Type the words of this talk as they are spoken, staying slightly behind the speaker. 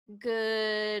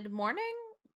Good morning.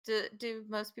 Do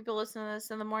most people listen to this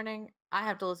in the morning? I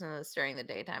have to listen to this during the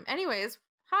daytime. Anyways,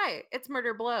 hi, it's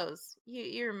Murder Blows.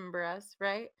 You remember us,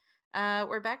 right?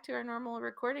 We're back to our normal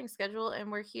recording schedule,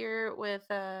 and we're here with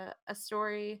a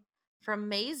story from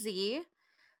Maisie.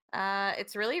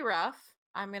 It's really rough.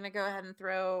 I'm gonna go ahead and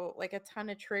throw like a ton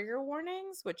of trigger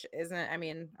warnings, which isn't. I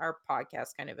mean, our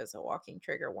podcast kind of is a walking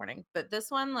trigger warning, but this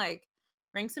one, like,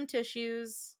 bring some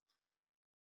tissues.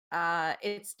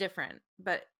 It's different,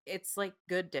 but it's like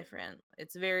good different.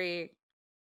 It's very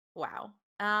wow.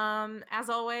 As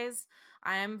always,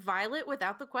 I'm Violet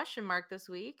without the question mark this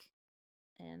week,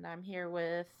 and I'm here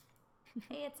with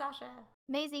Hey, it's Sasha.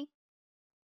 Maisie.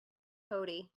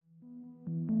 Cody.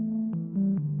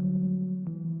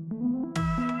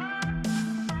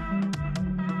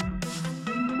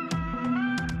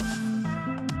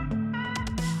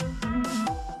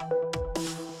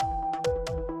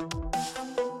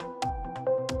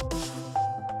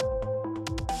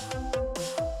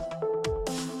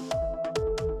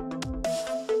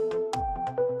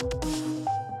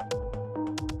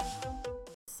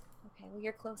 Okay, well,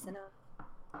 you're close enough.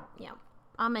 Yeah.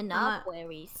 I'm in I'm a-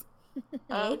 Aquaries.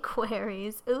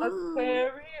 Aquaries. Ooh.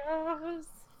 Aquarius.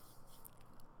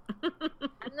 I'm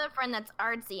the friend that's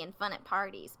artsy and fun at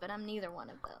parties, but I'm neither one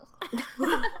of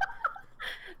those.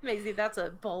 Maisie, that's a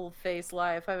bold-faced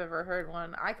lie if I've ever heard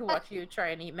one. I could watch you try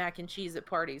and eat mac and cheese at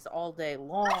parties all day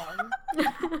long.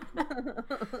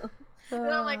 And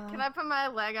I'm like, can I put my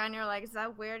leg on your leg? Is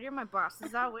that weird? You're my boss.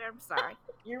 Is that weird? I'm sorry.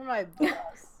 You're my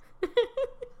boss.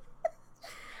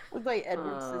 Look like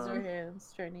Edward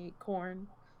Scissorhands trying to eat corn.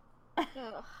 Ugh,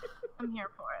 I'm here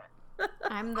for it.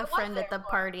 I'm the was friend at there the for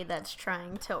it. party that's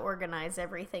trying to organize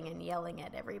everything and yelling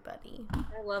at everybody.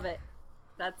 I love it.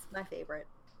 That's my favorite.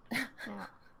 Yeah.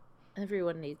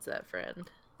 Everyone needs that friend.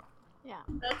 Yeah.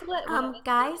 That's what.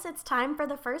 Guys, it's time for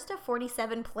the first of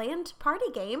 47 planned party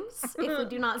games. If we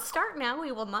do not start now,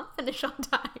 we will not finish on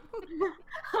time. When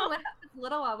I was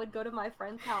little, I would go to my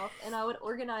friend's house and I would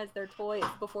organize their toys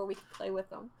before we could play with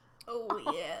them. Oh,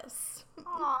 yes.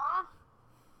 Aww.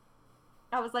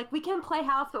 I was like, we can play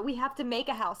house, but we have to make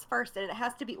a house first, and it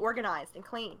has to be organized and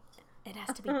clean. It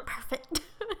has to be perfect.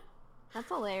 That's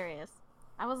hilarious.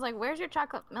 I was like, where's your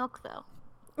chocolate milk, though?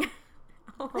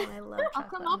 Oh, I love chocolate I'll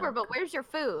come over, milk. but where's your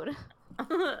food?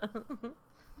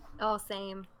 Oh,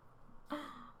 same.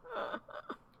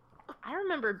 I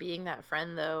remember being that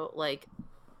friend though, like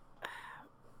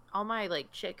all my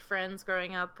like chick friends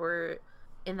growing up were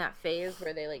in that phase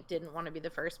where they like didn't want to be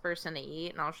the first person to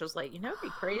eat, and I was just like, it'd be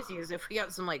crazy as if we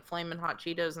got some like flaming hot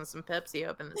Cheetos and some Pepsi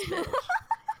up in this bitch.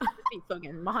 It'd be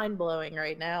fucking mind blowing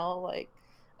right now. Like,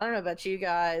 I don't know about you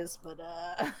guys, but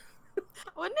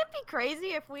Wouldn't it be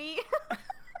crazy if we...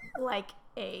 Like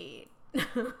a...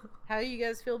 how do you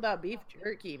guys feel about beef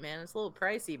jerky, man? It's a little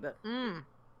pricey, but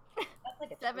That's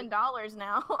like a $7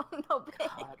 now. No big.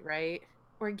 God, right?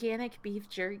 Organic beef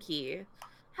jerky.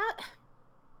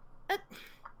 How?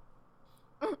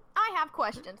 I have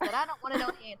questions that I don't want to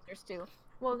know the answers to.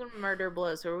 Welcome to Murder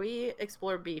Blows, where we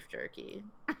explore beef jerky.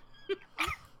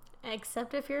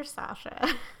 Except if you're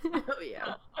Sasha. Oh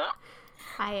yeah,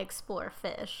 I explore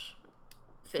fish.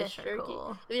 fish are jerky.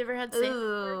 cool. Have you ever had salmon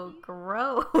Ooh, jerky?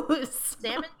 gross.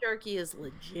 Salmon jerky is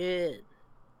legit.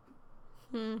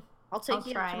 I'll take I'll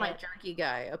you try to my it. jerky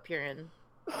guy up here in.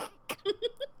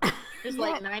 There's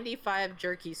like 95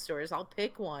 jerky stores. I'll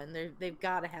pick one. They've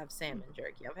got to have salmon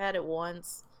jerky. I've had it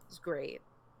once. It's great.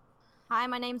 Hi,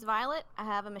 my name's Violet. I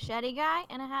have a machete guy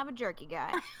and I have a jerky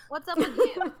guy. What's up with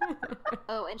you?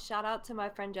 Oh, and shout out to my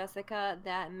friend Jessica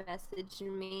that messaged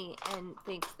me and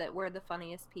thinks that we're the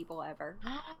funniest people ever.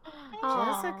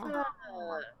 Jessica,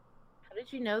 how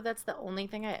did you know that's the only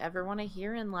thing I ever want to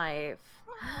hear in life?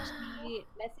 She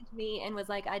messaged me and was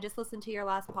like, I just listened to your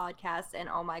last podcast and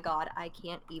oh my god, I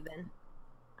can't even.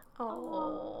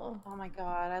 Oh. Oh my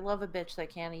god, I love a bitch that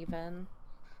can't even.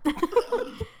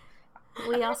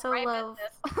 We also Right love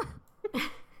business.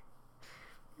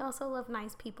 we also love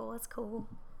nice people. It's cool.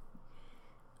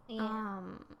 Yeah.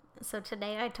 So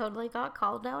today I totally got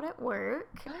called out at work.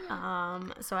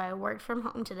 So I worked from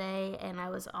home today and I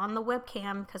was on the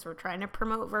webcam because we're trying to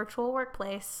promote virtual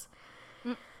workplace.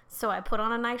 So I put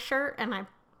on a nice shirt and I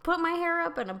put my hair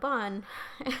up in a bun.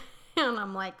 And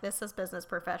I'm like, this is business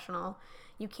professional.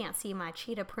 You can't see my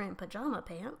cheetah print pajama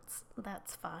pants.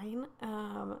 That's fine.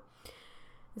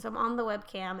 So I'm on the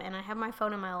webcam and I have my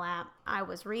phone in my lap. I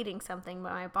was reading something,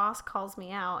 but my boss calls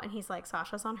me out and he's like,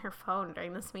 Sasha's on her phone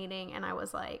during this meeting. And I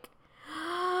was like,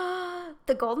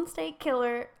 the Golden State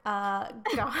Killer got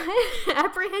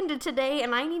apprehended today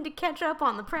and I need to catch up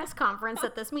on the press conference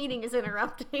that this meeting is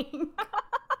interrupting.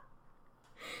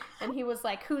 And he was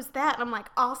like, who's that? And I'm like,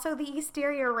 also the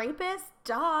Easteria rapist?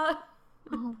 Duh.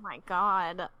 Oh my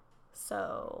god.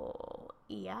 So,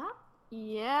 yeah.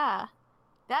 Yeah.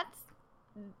 That's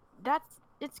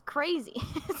it's crazy.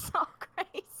 It's so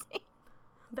crazy.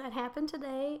 That happened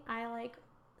today. I like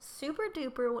super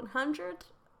duper 100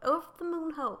 over the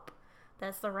moon hope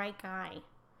that's the right guy.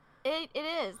 It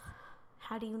is.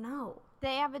 How do you know?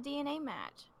 They have a DNA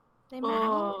match. They match.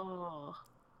 Oh.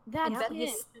 That's Yep, it.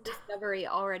 he's- Discovery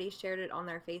already shared it on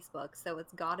their Facebook, so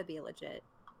it's gotta be legit.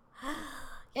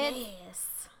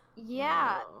 Yes.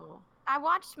 Yeah. No. I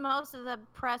watched most of the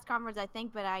press conference, I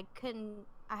think, but I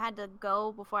had to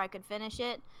go before I could finish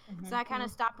it. So I kind of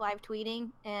stopped live tweeting,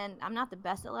 and I'm not the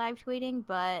best at live tweeting,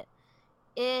 but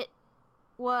it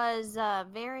was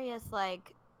various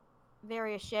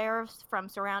sheriffs from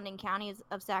surrounding counties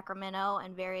of Sacramento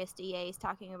and various DAs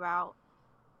talking about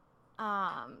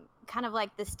kind of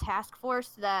like this task force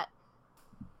that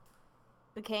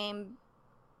became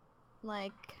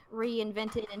like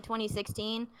reinvented in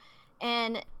 2016,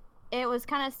 and it was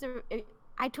kind of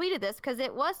I tweeted this because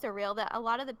it was surreal that a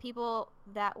lot of the people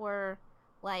that were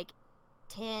like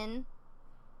 10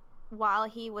 while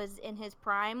he was in his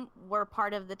prime were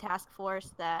part of the task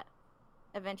force that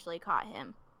eventually caught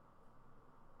him,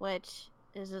 which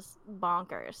is just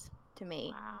bonkers to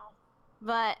me. Wow.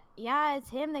 But yeah, it's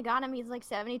him. They got him. He's like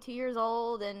 72 years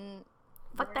old, and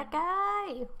Fuck that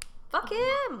guy. Fuck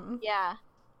him. yeah,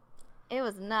 it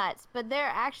was nuts. But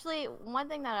they're actually, one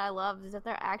thing that I love is that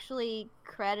they're actually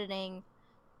crediting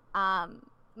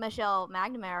Michelle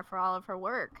McNamara for all of her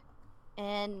work,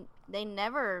 and they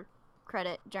never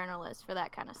credit journalists for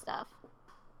that kind of stuff.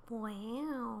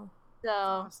 Wow. So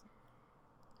Awesome.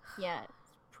 yeah,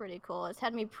 it's pretty cool. It's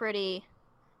had me pretty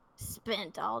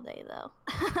spent all day though.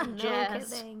 No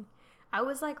Jazzed. kidding. I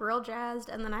was like real jazzed,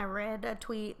 and then I read a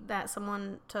tweet that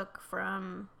someone took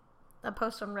from a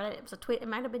post on Reddit. It was a tweet. It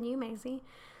might have been you, Maisie,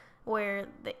 where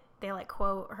they like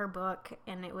quote her book,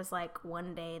 and it was like,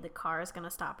 one day the car is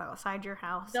gonna stop outside your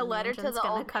house. The and letter to engine's the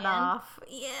gonna old cut man? off.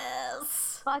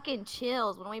 Yes. Fucking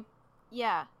chills when we,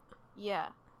 yeah.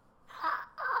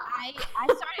 I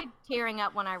started tearing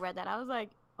up when I read that. I was like,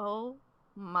 oh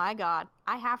my god,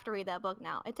 I have to read that book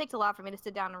now. It takes a lot for me to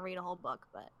sit down and read a whole book,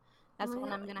 but that's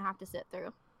one I'm Really? gonna have to sit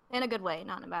through in a good way,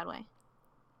 not in a bad way.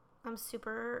 I'm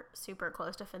super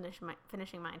close to finishing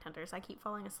Mindhunters. I keep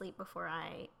falling asleep before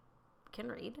I can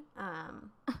read.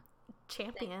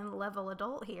 Champion level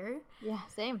adult here. Yeah,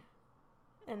 same.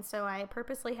 And so I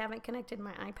purposely haven't connected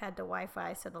my iPad to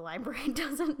Wi-Fi so the library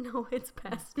doesn't know it's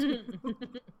past.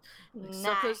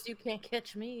 Suckers, you can't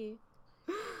catch me.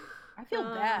 I feel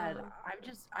bad. Uh.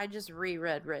 I just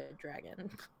reread Red Dragon.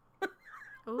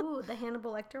 Ooh, the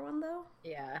Hannibal Lecter one though?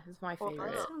 Yeah, it's my Oh.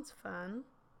 favorite. That sounds fun.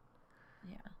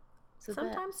 Yeah. So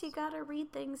Sometimes you gotta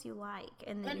read things you like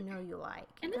and that you know you like.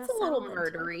 and You it's gotta a little settle into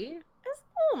it. murdery. It's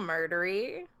a little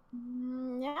murdery.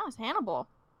 Yeah, it's Hannibal.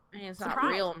 I mean, it's not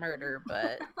Surprise. real murder,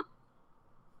 but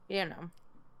you know.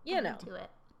 I'm into it.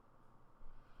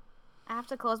 I have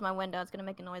to close my window. It's gonna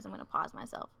make a noise. I'm gonna pause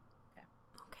myself.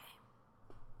 Okay.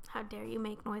 How dare you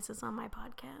make noises on my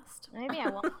podcast? Maybe I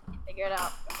won't figure it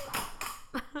out.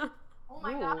 Oh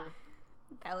my god. Ooh.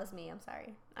 That was me. I'm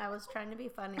sorry. I was trying to be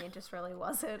funny. It just really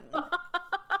wasn't. I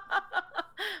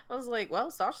was like,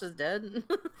 well, Sasha's dead.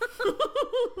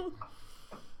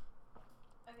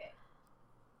 Okay.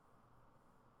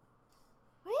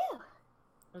 Whew.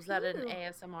 Was that an Ooh.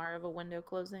 ASMR of a window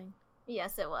closing?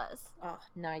 Yes, it was. Oh,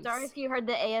 nice. Sorry if you heard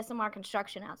the ASMR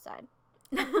construction outside.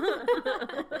 I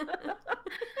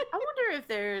wonder if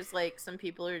there's like some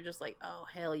people who are just like, oh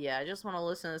hell yeah, I just want to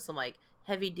listen to some like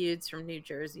heavy dudes from New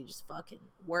Jersey just fucking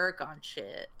work on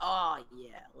shit. Oh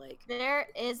yeah, like There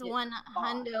is Yeah.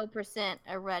 100%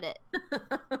 a Reddit,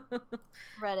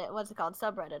 what's it called?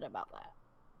 Subreddit about that.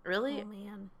 really Oh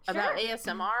man. about Sure.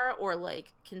 ASMR or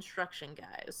like construction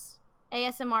guys.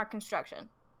 ASMR construction.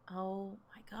 Oh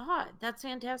my god, that's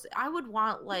fantastic. I would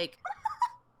want like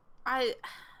I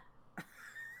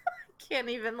can't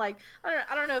even like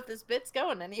I don't know if this bit's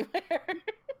going anywhere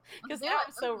because do now it,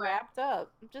 I'm so go for it. wrapped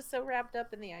up. I'm just so wrapped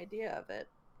up in the idea of it.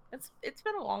 It's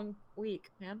been a long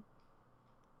week, man.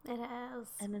 It has.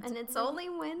 And And it's it's only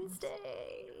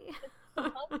Wednesday.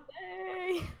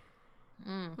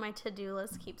 Mm. My to-do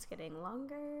list keeps getting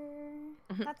longer.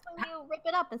 That's when you rip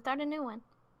it up and start a new one.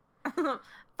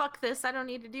 Fuck this! I don't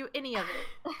need to do any of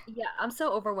it. Yeah, I'm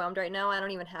so overwhelmed right now. I don't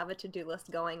even have a to-do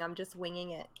list going. I'm just winging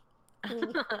it.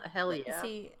 Hell yeah!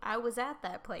 See, I was at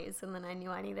that place and then I knew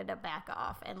I needed to back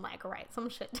off and like write some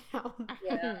shit down.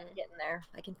 Yeah, I'm getting there.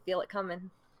 I can feel it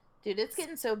coming. Dude, it's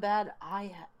getting so bad.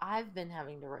 I've been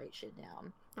having to write shit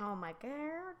down. Oh my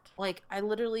god. Like, I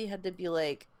literally had to be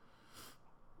like,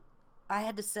 I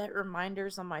had to set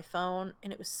reminders on my phone,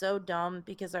 and it was so dumb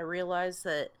because I realized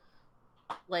that,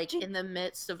 like, in the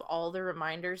midst of all the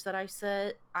reminders that I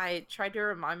set, I tried to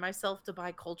remind myself to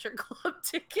buy Culture Club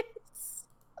tickets.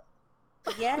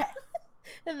 Yes.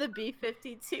 And the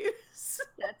B-52s.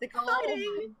 Jessica.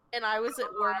 And I was at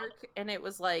work, and it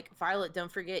was like, Violet,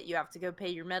 don't forget, you have to go pay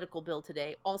your medical bill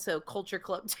today. Also, Culture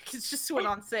Club tickets just went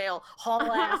on sale. Haul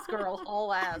ass, girl,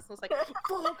 haul ass. I was like,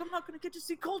 fuck, I'm not gonna get to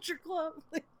see Culture Club.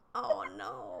 Oh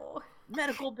no.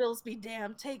 Medical bills be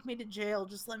damned. Take me to jail.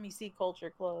 Just let me see Culture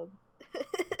Club.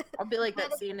 I'll be like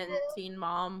that scene in Teen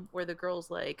Mom where the girl's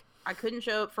like, I couldn't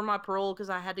show up for my parole because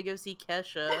I had to go see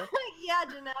Kesha. Yeah,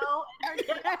 Janelle. And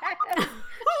her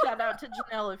Shout out to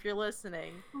Janelle if you're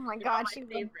listening. Oh my You're god, my she would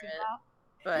favorite. do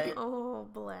that. But Oh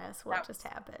bless. What That just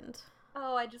happened?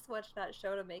 Oh, I just watched that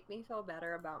show to make me feel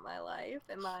better about my life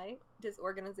and my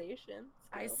disorganization.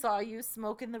 I So, saw you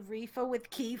smoking the reefer with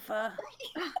Kiefer.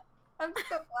 I'm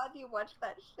so glad you watched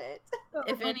that shit.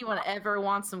 If anyone ever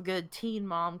wants some good Teen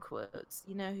Mom quotes,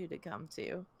 you know who to come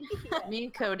to. Me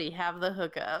and Cody have the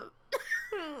hookup.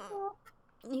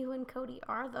 You and Cody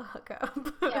are the hookup.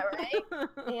 Yeah, right?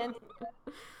 And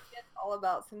it's all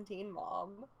about some Teen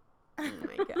Mom. Oh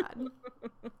my god.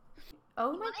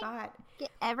 Oh my god.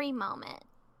 Get every moment.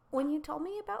 When you told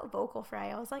me about Vocal Fry,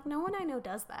 I was like, no one I know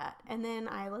does that. And then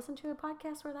I listened to a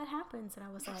podcast where that happens, and I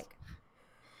was like,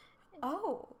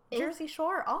 oh, Jersey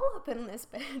Shore all up in this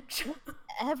bitch.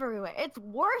 Everywhere. It's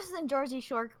worse than Jersey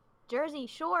Shore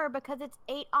because it's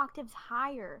 8 octaves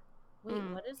higher. Wait,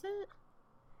 Mm. what is it?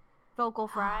 Vocal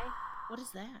fry. What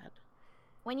is that?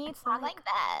 When you It's talk like- like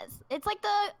this. It's like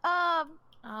the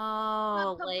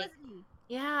Oh, like, publicity.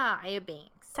 yeah, Aya Banks.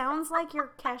 Sounds like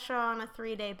you're Kesha on a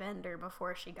 3-day bender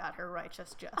before she got her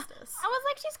righteous justice. I was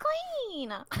like, she's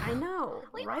clean. I know.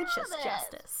 We Righteous love it.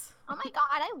 justice. Oh my god,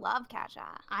 I love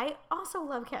Kasha. I also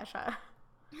love Kesha.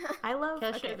 I love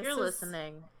Kesha, okay, if this you're is-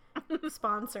 listening,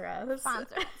 Sponsor us.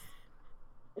 Sponsor.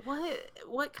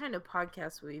 what kind of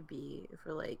podcast would we be if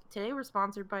we're like, today we're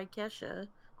sponsored by Kesha.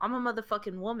 I'm a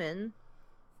motherfucking woman.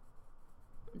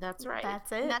 That's right.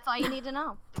 That's And it. that's all you need to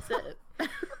know. That's it.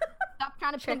 Stop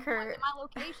trying to Check pinpoint her- my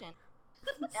location.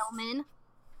 Elman.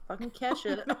 Fucking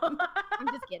Kesha. I'm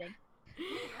just kidding. You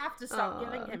have to stop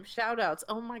giving him shout outs.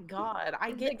 Oh my god. I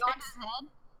Is get it gone texts. to his head?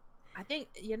 I think,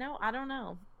 I don't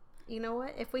know. You know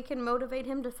what? If we can motivate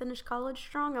him to finish college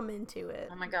strong, I'm into it.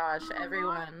 Oh my gosh,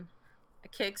 everyone. A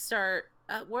kickstart.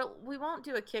 Well, we won't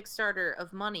do a Kickstarter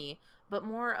of money, but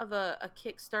more of a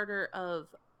Kickstarter of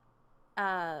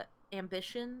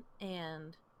ambition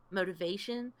and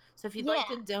motivation. So if you'd like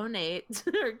to donate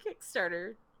to our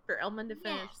Kickstarter for Elman to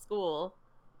finish school,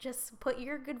 Just put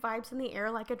your good vibes in the air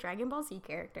like a Dragon Ball Z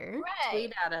character. Right.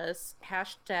 tweet at us,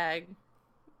 hashtag.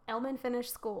 Elman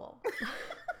finished school.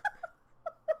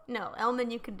 No,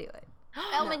 Elman, you can do it.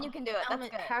 Elman, you can do it. That's Elman,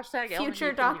 good. hashtag Elman, Future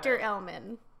you can do Dr. it.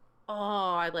 Elman.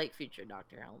 Oh, I like future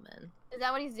Dr. Elman. Is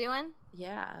that what he's doing?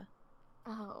 Yeah.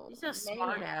 Oh. He's a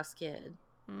smart ass kid.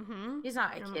 Mm-hmm. He's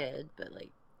not a Um, kid, but like,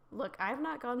 Look, I've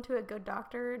not gone to a good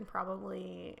doctor in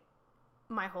probably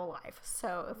my whole life.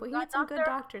 So if we Got had some good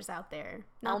doctor? doctors out there,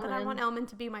 not that I want Elman. Elman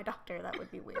to be my doctor, that would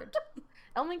be weird.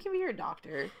 Elman can be your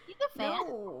doctor. He's a fan.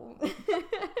 No.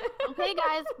 Okay,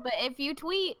 guys, but if you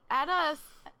tweet at us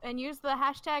and use the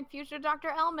hashtag future Dr.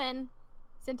 Elman,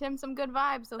 send him some good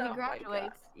vibes so he Oh my graduates.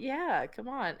 God. Yeah, come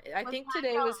on. I Let's think find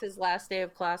today was out. his last day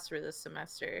of class for this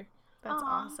semester. That's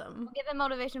Aw. awesome. Give him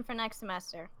motivation for next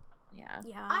semester. Yeah.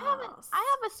 Yeah. I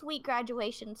have a sweet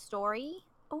graduation story.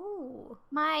 Oh.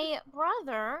 My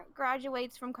brother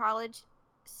graduates from college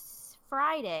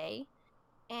Friday,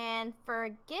 and for a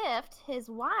gift, his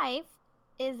wife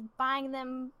is buying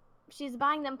them. She's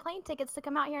buying them plane tickets to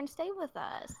come out here and stay with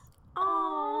us.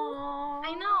 Oh.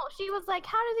 I know. She was like,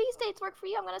 "How do these dates work for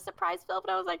you? I'm gonna surprise Philip."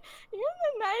 And I was like, "You're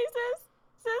the nicest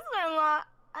sister-in-law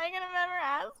I could have ever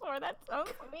asked for. That's so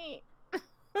sweet."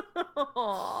 But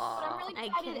I'm really I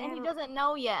excited, and he can't- doesn't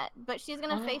know yet. But she's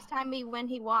gonna Oh. FaceTime me when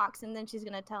he walks, and then she's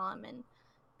gonna tell him and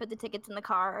put the tickets in the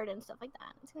card and stuff like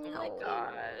that. It's gonna be like, Oh,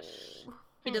 gosh.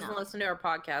 He I doesn't know. listen to our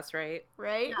podcast, right?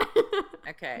 Right?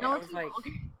 Okay. No, I it's was like, not.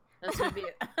 this would be.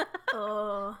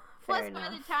 Oh, Plus, fair by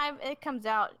enough. the time it comes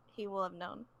out, he will have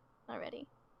known already.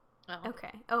 Oh.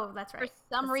 Okay. Oh, that's right. For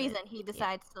some That's it. reason, he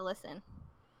decides to listen.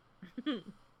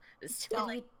 It's Did too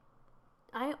he-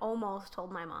 I almost told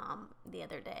my mom the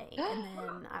other day, and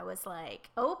then I was like,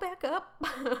 "Oh, back up!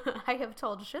 I have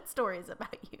told shit stories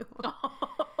about you." Oh.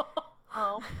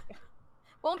 Well,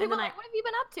 when And people then are like, "What have you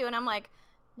been up to?" And I'm like,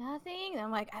 "Nothing." And I'm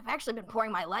like, "I've actually been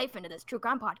pouring my life into this true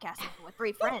crime podcast with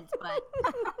 3 friends, but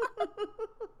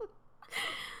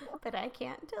But I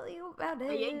can't tell you about it.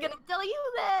 I ain't gonna tell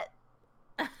you that.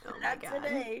 Oh my Not God.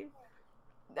 today.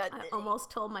 I almost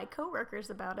told my coworkers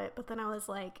about it, but then I was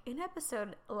like, in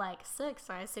episode 6,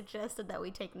 I suggested that we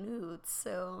take nudes,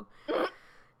 so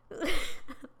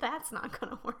that's not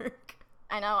gonna work.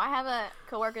 I know. I have a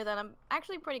coworker that I'm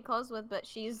actually pretty close with, but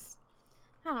she's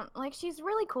she's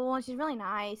really cool and she's really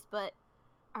nice, but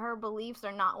her beliefs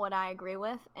are not what I agree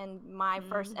with. And my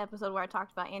first episode where I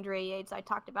talked about Andrea Yates, I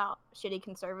talked about shitty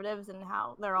conservatives and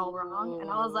how they're all wrong. And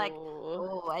I was like,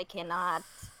 oh, I cannot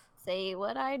say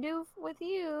what I do with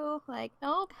you. Like,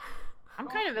 nope. I'm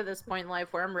kind of at this point in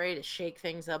life where I'm ready to shake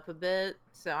things up a bit.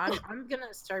 So I'm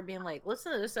gonna start being like,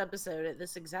 listen to this episode at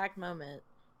this exact moment.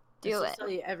 Do This will it. tell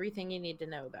you everything you need to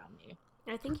know about me.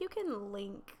 I think you can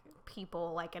link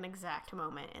people like an exact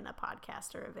moment in a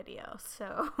podcast or a video.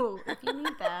 So if you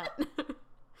need that.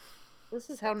 This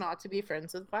is how not to be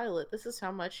friends with Violet. This is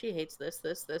how much she hates this,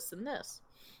 and this.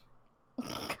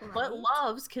 But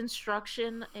loves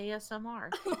construction ASMR.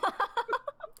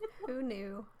 Who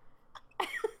knew?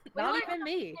 Not even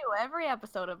me. Every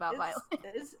episode about Violet.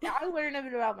 I learn a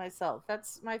bit about myself.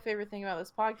 That's my favorite thing about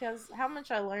this podcast. How much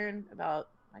I learn about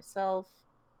myself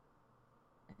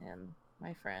and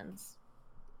my friends.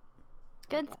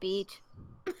 Good speech.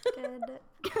 Good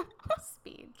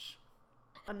speech.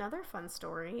 Another fun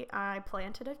story. I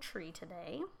planted a tree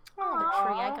today. The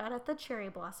tree I got at the Cherry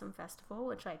Blossom Festival,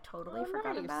 which I totally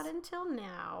forgot about until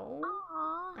now.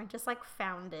 Aww. I just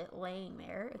found it laying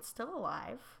there. It's still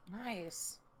alive.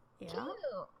 Nice. Yeah.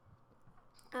 Cute.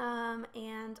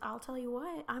 And I'll tell you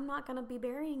what, I'm not going to be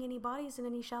burying any bodies in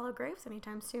any shallow graves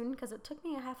anytime soon because it took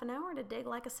me a half an hour to dig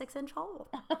like a 6-inch hole.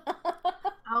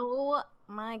 Oh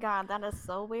my God, that is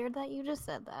so weird that you just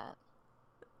said that.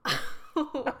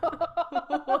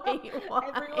 Wait,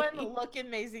 why? Everyone look in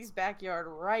Maisie's backyard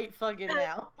right fucking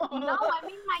now. No, I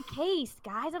mean my case,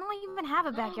 guys. I don't even have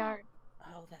a backyard.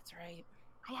 Oh, that's right.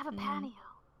 I have a patio.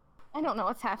 I don't know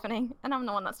what's happening, and I'm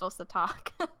the one that's supposed to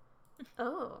talk.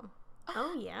 Oh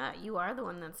yeah, you are the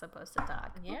one that's supposed to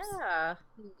talk. Oops. Yeah.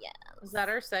 Yeah. Is that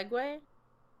our segue?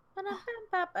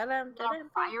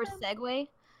 Fire segue.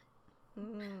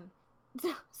 Mm.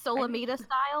 Solamita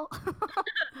style.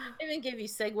 I even give you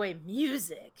segue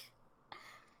music.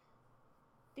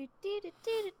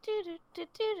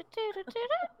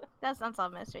 That's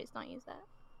Unsolved Mysteries. Don't use that.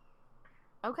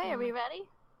 Okay, are we ready?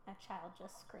 A child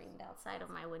just screamed outside of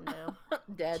my window.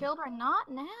 Dead. Children,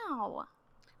 not now.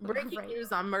 Breaking Right.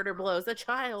 news on Murder Blows. A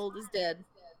child is dead.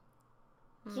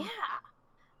 Yeah.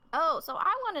 Oh, so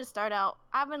I want to start out.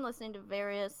 I've been listening to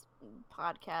various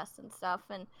podcasts and stuff,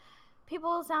 and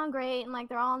people sound great and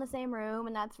they're all in the same room,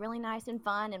 and that's really nice and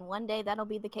fun. And one day that'll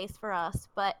be the case for us.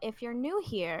 But if you're new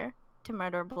here to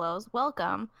Murder Blows,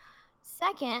 welcome.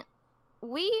 Second,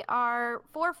 we are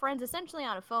 4 friends essentially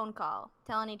on a phone call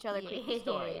telling each other creepy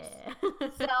stories.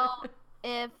 So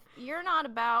if you're not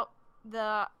about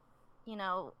the,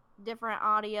 different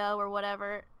audio or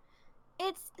whatever,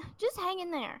 it's just hang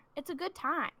in there. It's a good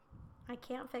time. I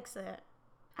can't fix it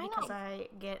I because know. I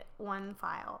get one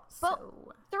file. But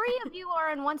So 3 of you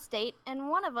are in one state, and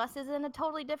one of us is in a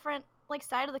totally different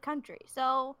side of the country.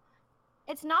 So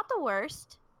it's not the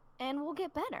worst, and we'll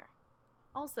get better.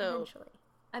 Also, eventually.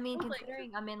 I mean, Well,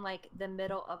 considering I'm in the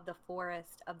middle of the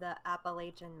forest of the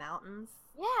Appalachian Mountains,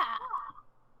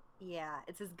 yeah,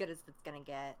 it's as good as it's gonna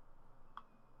get.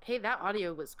 hey, that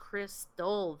audio was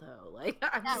crystal, though. I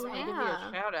just want to give you Yeah.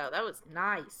 a shout out. That was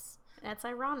nice. That's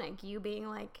ironic. You being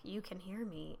you can hear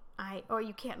me. Or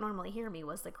you can't normally hear me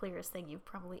was the clearest thing you've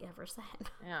probably ever said.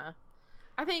 Yeah.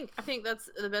 I think that's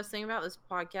the best thing about this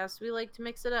podcast. We like to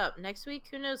mix it up. Next week,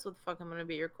 who knows what the fuck I'm going to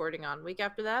be recording on. Week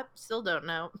after that, still don't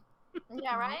know.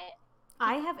 Yeah, right?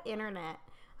 I have internet.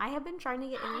 I have been trying to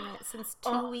get internet since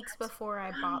 2 weeks before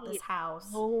I bought this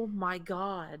house. Oh my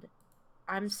god.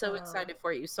 I'm so excited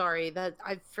for you. Sorry that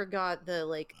I forgot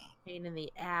the pain in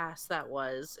the ass that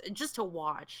was just to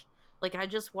watch. I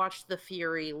just watched the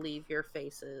fury leave your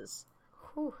faces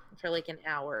Whew. for an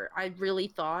hour. I really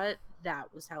thought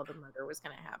that was how the murder was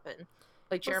going to happen.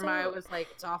 Jeremiah was like,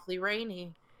 it's awfully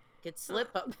rainy. Could slip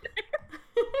up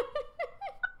there.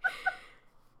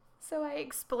 So I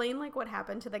explained what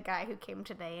happened to the guy who came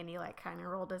today, and he kind of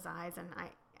rolled his eyes, and I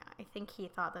think he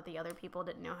thought that the other people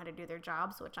didn't know how to do their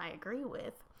jobs, which I agree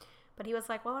with. But he was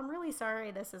like, well, I'm really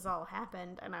sorry this has all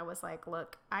happened. And I was like,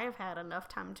 look, I have had enough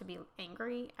time to be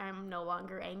angry. I'm no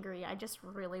longer angry. I just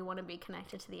really want to be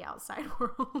connected to the outside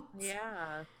world.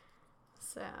 Yeah.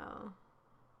 So, Damn.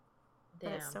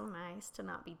 but it's so nice to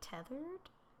not be tethered.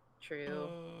 True.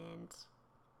 And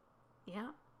yeah,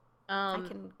 I Um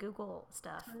can Google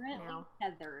stuff Currently now.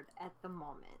 tethered at the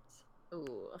moment.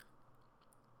 ooh.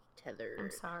 tethered.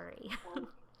 I'm sorry.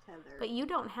 Tethered. But you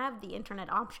don't have the internet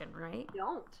option, right?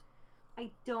 I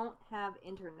don't have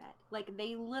internet. Like,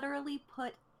 they literally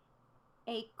put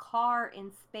a car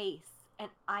in space, and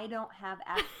I don't have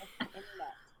access to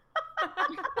internet.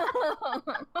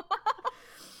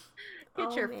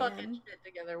 Get your man. fucking shit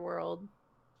together, world.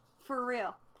 For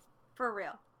real. For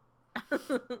real.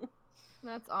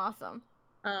 That's awesome.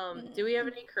 Do we have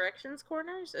any corrections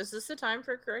corners? Is this the time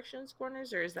for corrections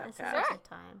corners, or is that This past? is a good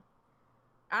time.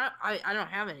 I don't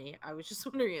have any. I was just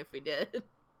wondering if we did.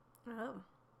 Oh.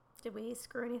 Did we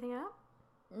screw anything up?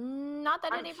 Not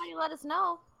that anybody let us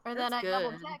know, or that I That's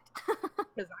double good. checked.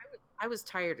 Because I was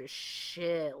tired as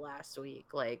shit last week.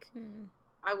 Like,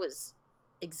 I was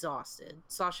exhausted.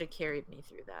 Sasha carried me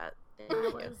through that. Thank I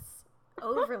you. was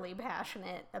overly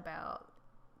passionate about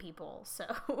people,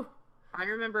 so... I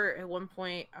remember at one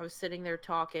point I was sitting there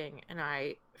talking and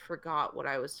I forgot what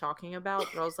I was talking about,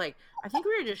 but I was like, I think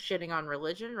we were just shitting on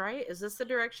religion, right? Is this the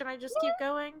direction I just keep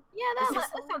going? Yeah, that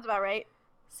sounds about right.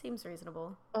 Seems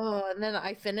reasonable. Oh, and then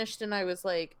I finished and I was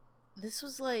like, this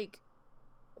was like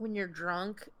when you're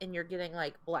drunk and you're getting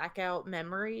like blackout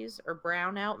memories or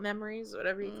brownout memories,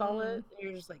 whatever you call it. And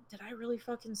you're just like, did I really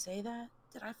fucking say that?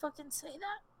 Did I fucking say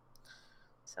that?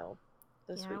 So...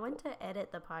 I went to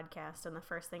edit the podcast, and the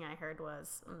first thing I heard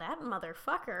was, that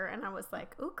motherfucker, and I was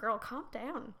like, ooh, girl, calm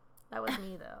down. That was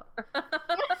me, though.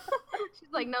 She's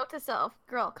like, note to self,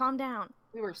 girl, calm down.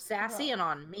 We were sassy and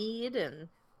on mead and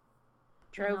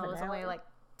drove It an was hour. only like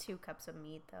 2 cups of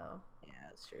mead, though. Yeah,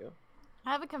 that's true.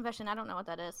 I have a confession. I don't know what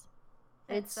that is.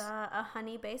 It's a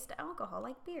honey-based alcohol,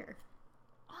 like beer.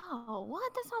 Oh,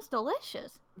 what? That sounds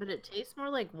delicious. But it tastes more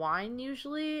like wine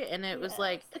usually, and it was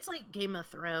like, it's like Game of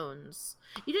Thrones.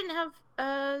 You didn't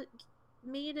have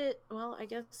mead at, well, I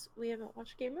guess we haven't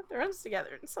watched Game of Thrones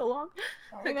together in so long.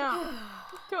 I know.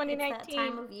 It's 2019. that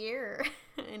time of year,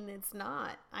 and it's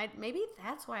not. Maybe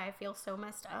that's why I feel so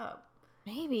messed up.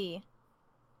 Maybe.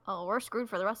 Oh, we're screwed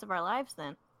for the rest of our lives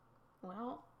then.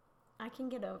 Well, I can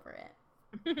get over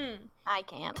it. I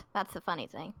can't. That's the funny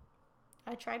thing.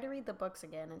 I tried to read the books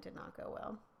again and did not go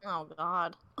well. Oh,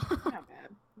 God. Not bad.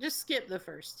 Just skip the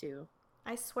first 2.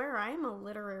 I swear I am a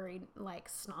literary,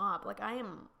 snob.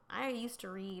 I used to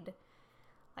read,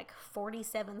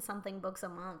 47 something books a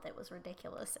month. It was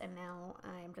ridiculous. And now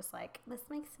I'm just like, this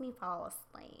makes me fall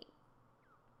asleep.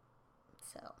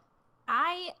 So.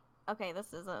 Okay,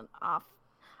 this is an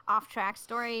off-track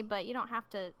story, but you don't have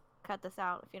to cut this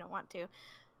out if you don't want to.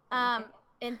 Okay.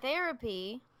 In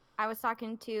therapy... I was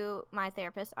talking to my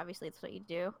therapist, obviously it's what you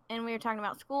do, and we were talking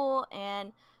about school,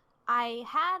 and I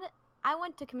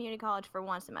went to community college for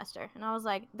 1 semester, and I was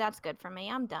like, that's good for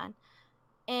me, I'm done.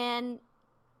 And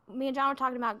me and John were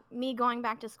talking about me going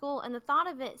back to school, and the thought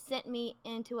of it sent me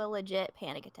into a legit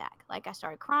panic attack. Like, I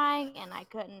started crying, and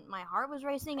my heart was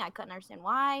racing, I couldn't understand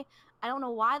why. I don't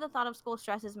know why the thought of school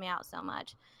stresses me out so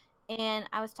much. And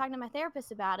I was talking to my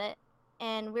therapist about it,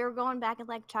 and we were going back in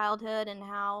childhood and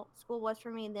how school was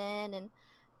for me then. And,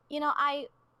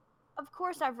 of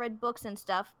course I've read books and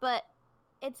stuff, but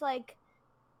it's like,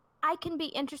 I can be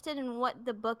interested in what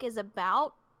the book is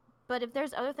about, but if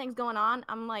there's other things going on,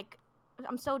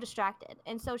 I'm so distracted.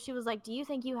 And so she was like, do you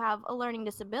think you have a learning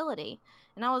disability?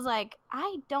 And I was like,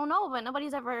 I don't know, but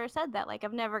nobody's ever said that.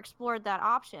 I've never explored that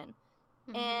option.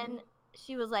 Mm-hmm. And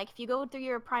she was like, if you go through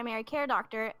your primary care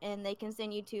doctor and they can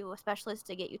send you to a specialist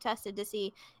to get you tested to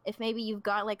see if maybe you've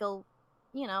got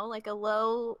a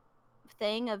low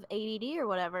thing of ADD or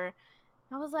whatever.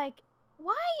 I was like,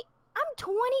 why? I'm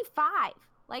 25.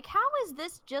 How is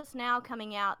this just now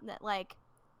coming out that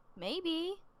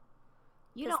maybe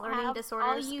you don't learning have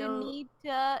disorders all you need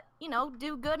to,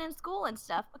 do good in school and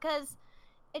stuff, because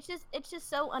it's just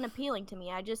so unappealing to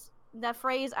me. That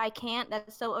phrase, I can't,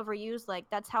 that's so overused.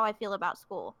 That's how I feel about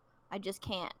school. I just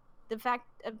can't. The fact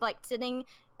of sitting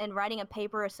and writing a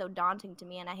paper is so daunting to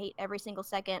me, and I hate every single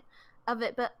second of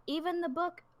it. But even the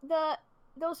book,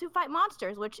 Those Who Fight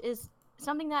Monsters, which is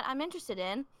something that I'm interested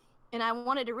in, and I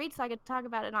wanted to read so I could talk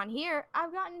about it on here,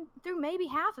 I've gotten through maybe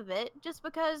half of it just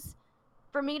because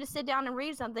for me to sit down and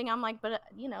read something, I'm like, but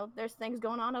there's things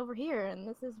going on over here,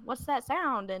 and what's that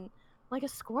sound? And like a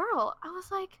squirrel. I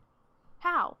was like,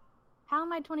 how? How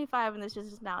am I 25 and this is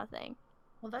just now a thing?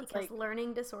 Well, that's because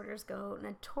learning disorders go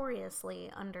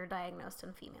notoriously underdiagnosed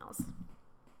in females.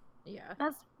 Yeah.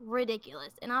 That's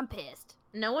ridiculous, and I'm pissed.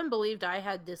 No one believed I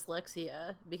had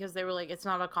dyslexia because they were like, it's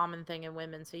not a common thing in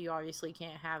women, so you obviously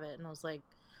can't have it. And I was like,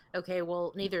 okay,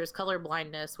 well, neither is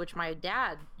colorblindness, which my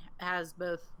dad has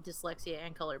both dyslexia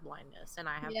and colorblindness, and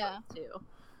I have both too.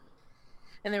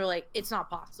 And they were like, it's not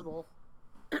possible.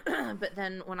 But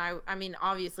then when I mean,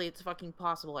 obviously it's fucking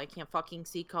possible. I can't fucking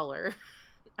see color.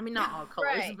 I mean, not all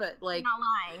colors, Right. but You're like, not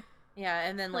lying. yeah.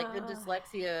 And then like the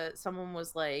dyslexia, someone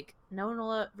was like, no one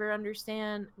will ever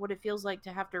understand what it feels like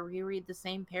to have to reread the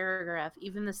same paragraph,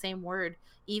 even the same word,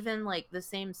 even like the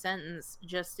same sentence,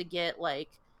 just to get like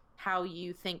how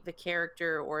you think the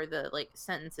character or the like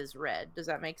sentence is read. Does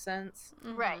that make sense?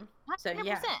 Right. So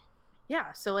 100%.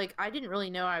 yeah, so like I didn't really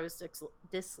know I was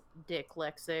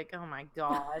dyslexic. Oh my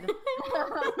god.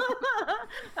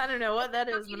 I don't know what that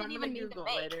is, You but I'm didn't gonna even mean to Google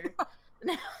make. later.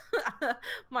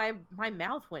 My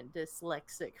mouth went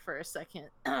dyslexic for a second.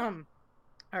 All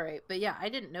right, but yeah, I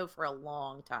didn't know for a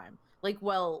long time, like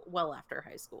well after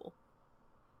high school.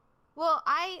 Well,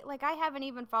 I haven't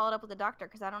even followed up with the doctor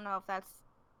because I don't know if that's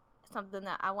something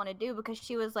that I want to do, because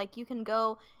she was like, you can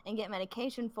go and get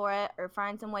medication for it or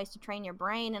find some ways to train your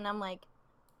brain, and I'm like,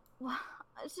 well,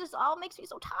 it's just all makes me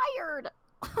so tired.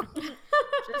 Just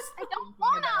I don't thinking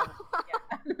wanna.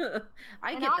 yeah.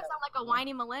 I And get now I that. sound like a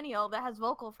whiny millennial that has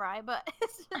vocal fry, but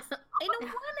it's just I don't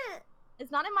want it.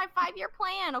 it's not in my 5-year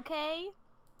plan, okay?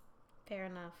 Fair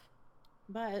enough.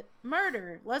 But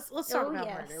murder. Let's talk about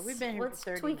murder. We've been here Let's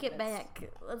for 30 tweak minutes. it back.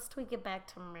 Let's tweak it back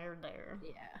to murder.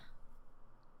 Yeah.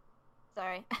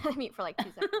 Sorry, I mute for like 2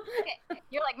 seconds. Okay,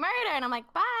 you're like murder, and I'm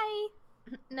like bye.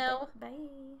 No. Bye.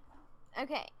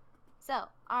 Okay, so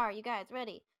are you guys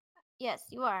ready? Yes,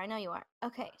 you are. I know you are.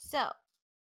 Okay, so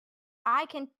I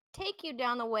can take you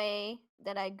down the way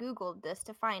that I Googled this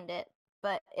to find it,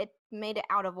 but it made it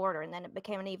out of order, and then it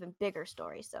became an even bigger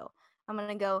story. So I'm going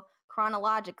to go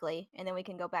chronologically, and then we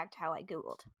can go back to how I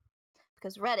Googled,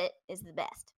 because Reddit is the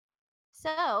best.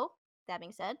 So, that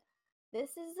being said,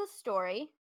 this is the story.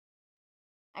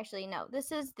 Actually, no,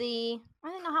 this is I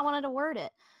didn't know how I wanted to word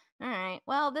it. All right,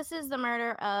 well, this is the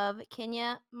murder of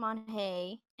Kenya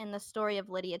Monhay and the story of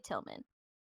Lydia Tillman.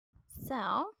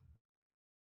 So,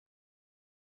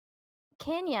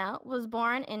 Kenya was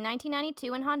born in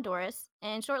 1992 in Honduras,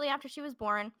 and shortly after she was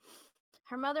born,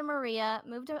 her mother Maria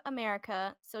moved to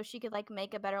America so she could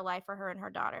make a better life for her and her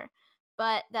daughter.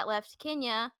 But that left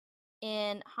Kenya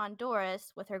in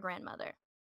Honduras with her grandmother.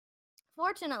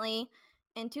 Fortunately,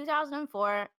 in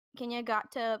 2004, Kenya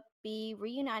got to be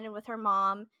reunited with her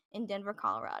mom in Denver,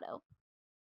 Colorado.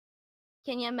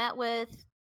 Kenya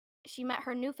she met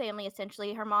her new family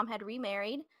essentially. Her mom had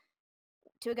remarried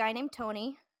to a guy named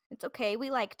Tony. It's okay, we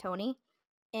like Tony.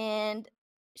 And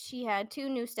she had 2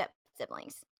 new step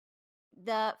siblings.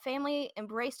 The family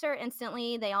embraced her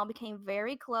instantly. They all became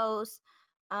very close.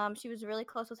 She was really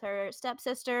close with her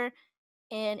stepsister,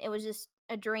 and it was just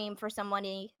a dream for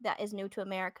somebody that is new to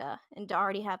America and to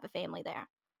already have a family there.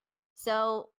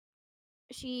 So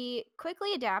she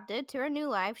quickly adapted to her new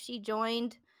life. She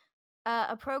joined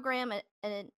a program,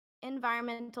 an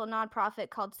environmental nonprofit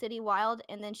called City Wild,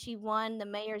 and then she won the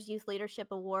Mayor's Youth Leadership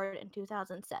Award in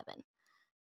 2007.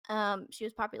 She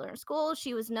was popular in school.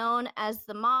 She was known as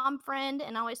the mom friend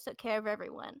and always took care of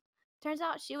everyone. Turns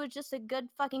out she was just a good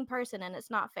fucking person, and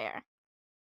it's not fair.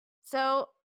 So,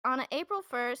 on April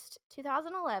 1st,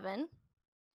 2011,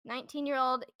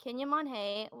 19-year-old Kenya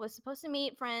Monhay was supposed to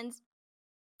meet friends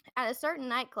at a certain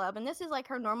nightclub, and this is like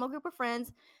her normal group of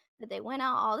friends that they went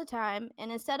out all the time.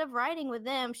 And instead of riding with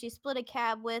them, she split a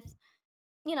cab with,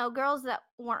 girls that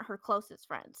weren't her closest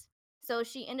friends. So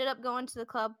she ended up going to the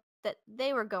club that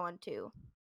they were going to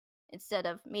instead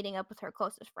of meeting up with her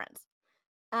closest friends.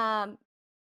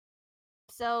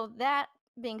 So that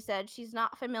being said, she's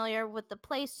not familiar with the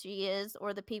place she is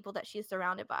or the people that she's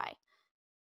surrounded by.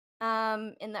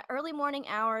 In the early morning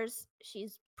hours,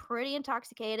 she's pretty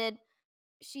intoxicated.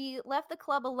 She left the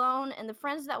club alone, and the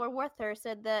friends that were with her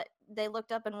said that they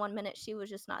looked up in 1 minute she was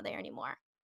just not there anymore.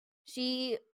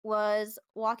 She was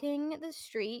walking the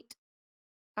street.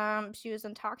 She was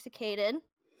intoxicated,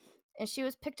 and she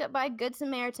was picked up by a good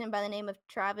Samaritan by the name of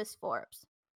Travis Forbes.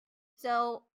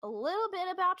 So, a little bit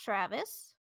about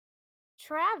Travis.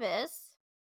 Travis,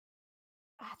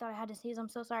 I thought I had to sneeze, I'm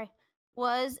so sorry,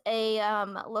 was a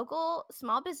local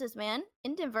small businessman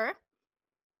in Denver.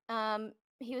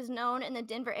 He was known in the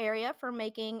Denver area for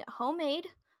making homemade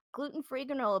gluten-free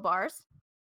granola bars.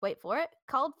 Wait for it,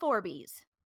 called Forbies.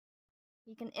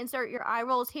 You can insert your eye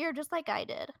rolls here just like I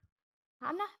did.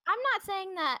 I'm not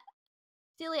saying that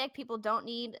celiac people don't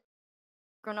need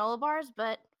granola bars,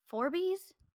 but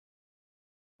Forbies?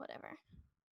 Whatever.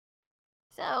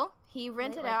 So, he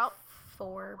rented out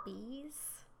 4 B's?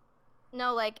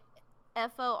 No, like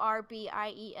Forbies.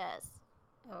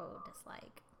 Oh,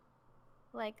 dislike.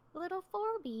 Like little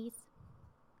Forbies.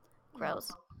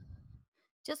 Gross.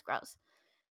 Just gross.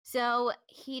 So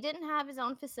he didn't have his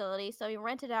own facility, so he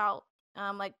rented out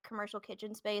like commercial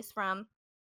kitchen space from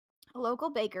a local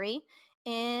bakery,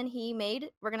 and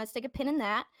we're going to stick a pin in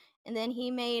that. And then he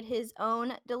made his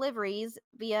own deliveries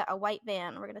via a white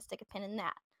van. We're going to stick a pin in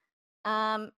that.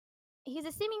 Um, he's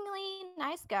a seemingly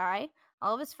nice guy.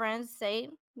 All of his friends say,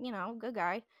 good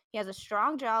guy. He has a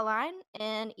strong jawline,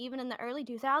 and even in the early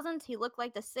 2000s, he looked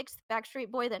like the sixth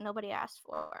Backstreet Boy that nobody asked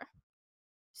for.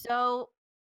 So,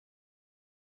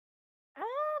 I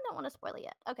don't want to spoil it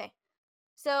yet. Okay.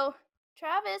 So,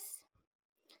 Travis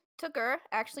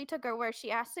actually took her where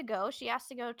she asked to go. She asked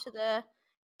to go to the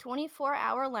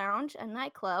 24-hour lounge, a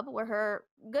nightclub where her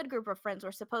good group of friends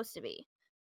were supposed to be.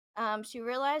 She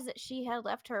realized that she had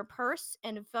left her purse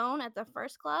and phone at the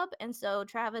first club, and so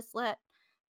Travis let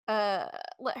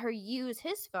her use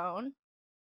his phone.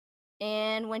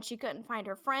 And when she couldn't find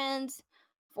her friends,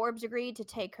 Forbes agreed to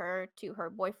take her to her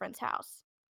boyfriend's house.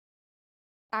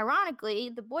 Ironically,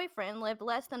 the boyfriend lived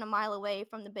less than a mile away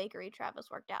from the bakery Travis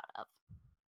worked out of.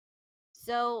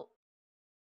 So,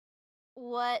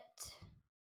 what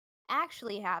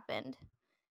actually happened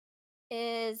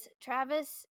is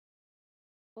Travis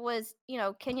was,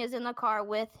 Kenya's in the car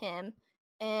with him,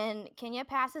 and Kenya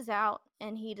passes out,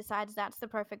 and he decides that's the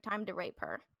perfect time to rape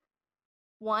her.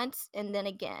 Once and then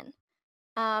again.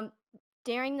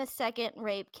 During the second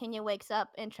rape, Kenya wakes up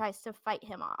and tries to fight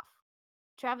him off.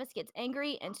 Travis gets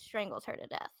angry and strangles her to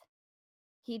death.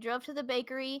 He drove to the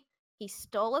bakery. He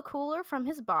stole a cooler from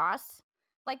his boss,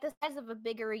 like the size of a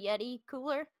bigger Yeti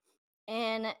cooler,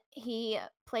 and he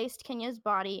placed Kenya's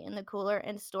body in the cooler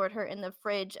and stored her in the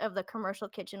fridge of the commercial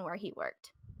kitchen where he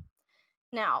worked.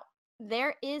 Now,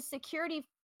 there is security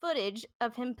footage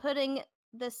of him putting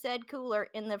the said cooler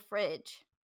in the fridge.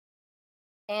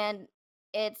 And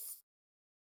it's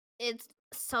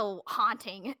so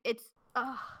haunting. It's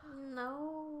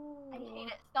No. I hate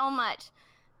it so much.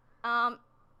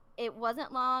 It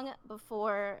wasn't long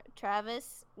before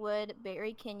Travis would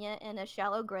bury Kenya in a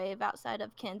shallow grave outside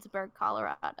of Kinsburg,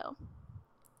 Colorado.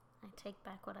 I take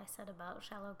back what I said about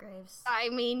shallow graves. I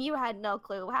mean, you had no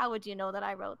clue. How would you know that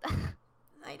I wrote that?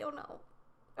 I don't know.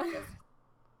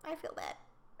 I feel bad.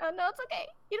 Oh, no, it's okay.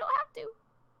 You don't have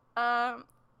to.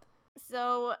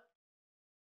 So,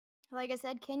 like I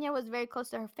said, Kenya was very close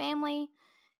to her family,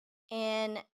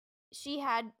 and she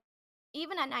had,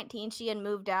 even at 19, she had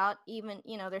moved out. Even,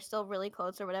 they're still really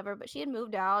close or whatever, but she had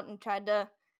moved out and trying to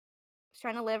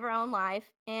live her own life.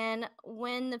 And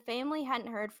when the family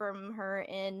hadn't heard from her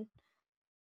in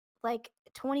like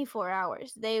 24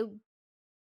 hours, they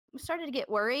started to get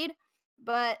worried,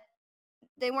 but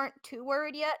they weren't too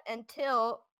worried yet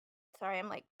until, sorry, I'm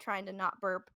like trying to not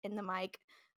burp in the mic.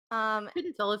 I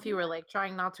couldn't tell if you were like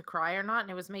trying not to cry or not, and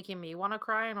it was making me want to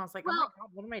cry, and I was like, oh my God,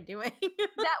 what am I doing?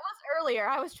 That was earlier.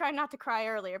 I was trying not to cry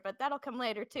earlier, but that'll come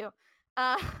later too.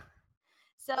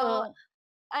 So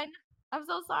I'm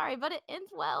so sorry, but it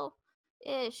ends well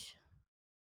ish.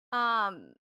 How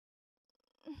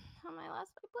my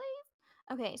last way,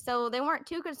 please? Okay, so they weren't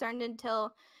too concerned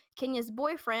until Kenya's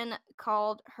boyfriend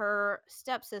called her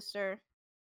stepsister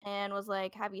and was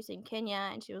like, "Have you seen Kenya?"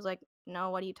 And she was like, "No,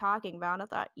 what are you talking about? I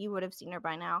thought you would have seen her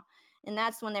by now." And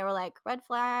that's when they were like, "Red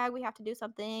flag, we have to do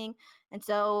something." And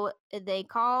so they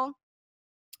call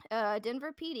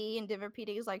Denver PD, and Denver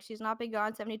PD is like, "She's not been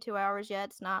gone 72 hours yet.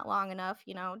 It's not long enough,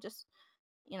 just,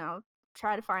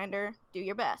 try to find her, do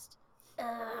your best."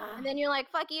 And then you're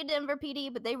like, "Fuck you, Denver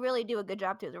PD," but they really do a good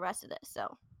job through the rest of this.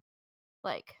 So,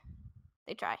 like,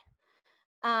 they try.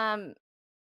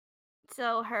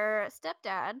 So her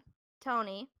stepdad,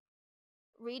 Tony,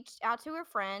 reached out to her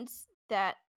friends,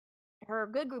 her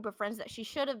good group of friends that she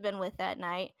should have been with that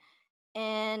night,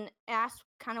 and asked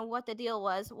kind of what the deal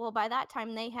was. Well, by that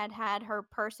time they had her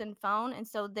purse and phone, and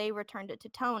so they returned it to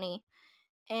Tony.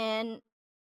 And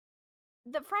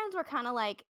the friends were kind of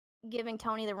like giving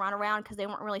Tony the runaround because they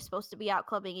weren't really supposed to be out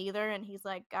clubbing either. And he's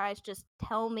like, "Guys, just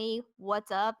tell me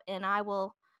what's up, and I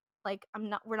will, like,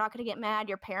 we're not gonna get mad.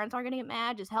 Your parents aren't gonna get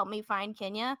mad. Just help me find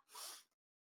Kenya."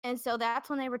 And so that's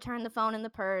when they returned the phone and the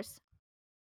purse.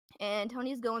 And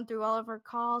Tony's going through all of her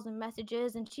calls and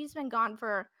messages, and she's been gone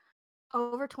for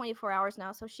over 24 hours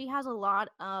now. So she has a lot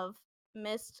of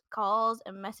missed calls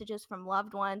and messages from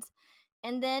loved ones.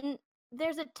 And then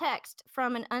there's a text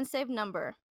from an unsaved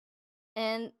number.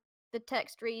 And the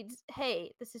text reads,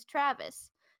 "Hey, this is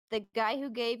Travis, the guy who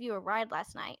gave you a ride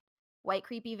last night. White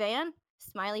creepy van,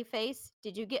 smiley face,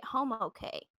 did you get home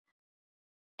okay?"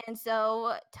 And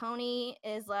so Tony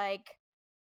is like,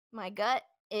 my gut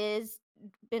is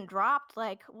been dropped.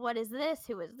 Like, what is this?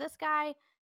 Who is this guy?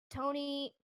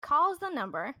 Tony calls the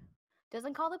number,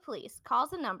 doesn't call the police,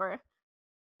 calls the number,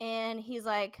 and he's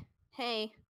like,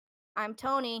 "Hey, I'm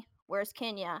Tony. Where's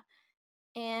Kenya?"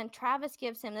 And Travis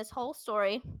gives him this whole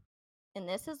story And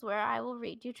this is where I will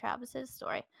read you Travis's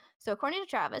story. So according to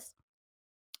Travis,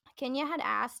 Kenya had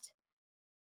asked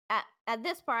at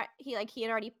this part, he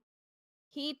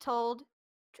told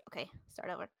okay, start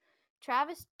over.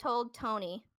 Travis told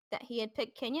Tony that he had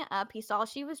picked Kenya up. He saw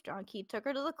she was drunk. He took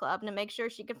her to the club to make sure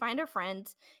she could find her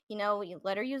friends. You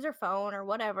let her use her phone or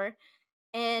whatever.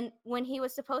 And when he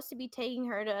was supposed to be taking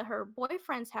her to her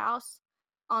boyfriend's house,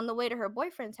 on the way to her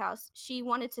boyfriend's house, she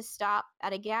wanted to stop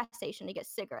at a gas station to get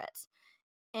cigarettes.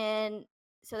 And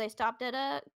so they stopped at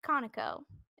a Conoco,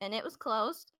 and it was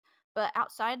closed. But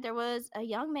outside, there was a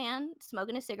young man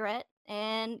smoking a cigarette,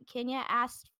 and Kenya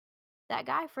asked that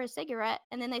guy for a cigarette,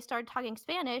 and then they started talking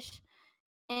Spanish,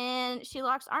 and she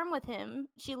locks arms with him,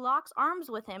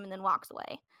 and then walks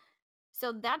away.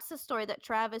 So that's the story that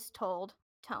Travis told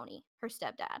Tony, her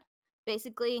stepdad.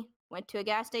 Basically, went to a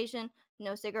gas station,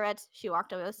 no cigarettes, she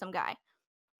walked away with some guy.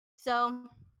 So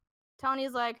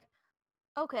Tony's like,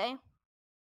 okay,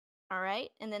 all right.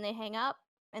 And then they hang up.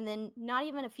 And then not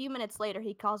even a few minutes later,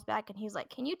 he calls back and he's like,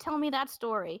 can you tell me that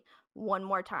story one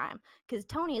more time? Because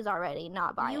Tony is already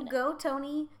not buying You it. go,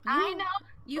 Tony. I know.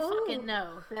 You Ooh. fucking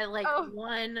know that, like, Oh.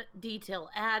 one detail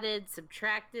added,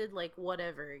 subtracted, like,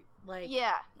 whatever. Like,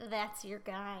 Yeah. That's your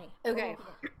guy. okay.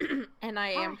 Oh. And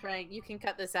I am trying, you can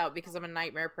cut this out because I'm a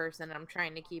nightmare person and I'm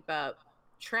trying to keep up.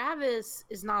 Travis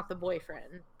is not the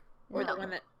boyfriend. Or No. the one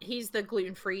that, he's the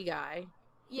gluten-free guy.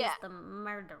 Yeah. He's the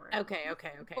murderer. Okay.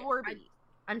 Orby.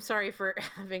 I'm sorry for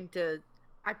having to,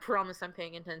 I promise I'm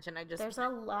paying attention. There's a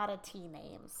lot of T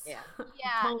names. Yeah.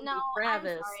 Yeah. Tony, No,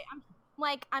 Travis. I'm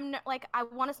sorry. I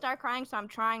want to start crying, so I'm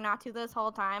trying not to this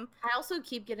whole time. I also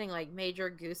keep getting like major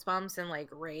goosebumps and like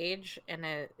rage, and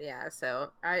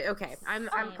so I'm Same.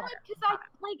 Because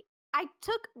I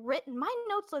took my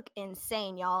notes look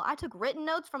insane, y'all. I took written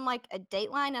notes from like a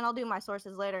Dateline, and I'll do my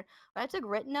sources later. But I took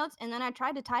written notes, and then I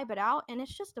tried to type it out, and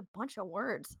it's just a bunch of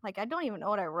words. Like, I don't even know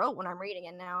what I wrote when I'm reading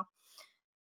it now.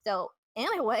 So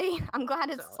anyway, I'm glad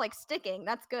it's like sticking.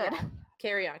 That's good. Yeah.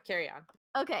 Carry on.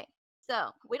 Okay, so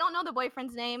we don't know the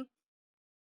boyfriend's name,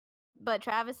 but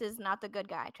Travis is not the good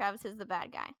guy. Travis is the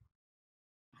bad guy.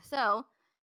 So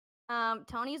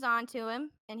Tony's on to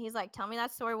him, and he's like, tell me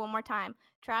that story one more time.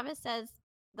 Travis says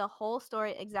the whole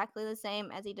story exactly the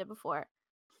same as he did before.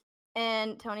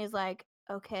 And Tony's like,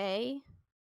 okay.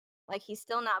 Like, he's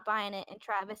still not buying it, and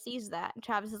Travis sees that. And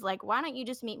Travis is like, why don't you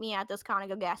just meet me at this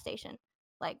Conoco gas station?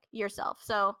 Like, yourself,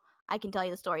 so I can tell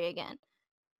you the story again.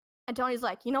 And Tony's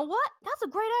like, you know what? That's a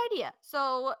great idea.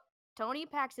 So Tony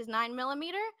packs his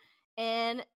 9mm,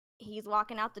 and he's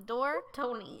walking out the door.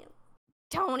 Tony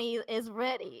is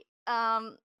ready.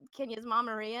 Kenya's mom,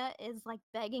 Maria, is like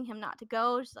begging him not to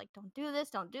go. She's like, don't do this.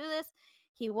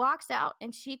 He walks out,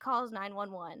 and she calls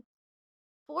 911.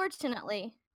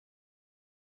 Fortunately,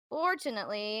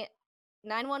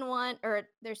 911, or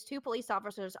there's 2 police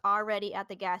officers already at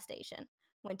the gas station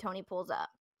when Tony pulls up.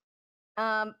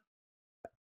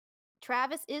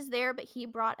 Travis is there, but he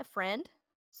brought a friend.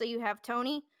 So you have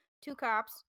Tony, 2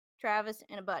 cops, Travis,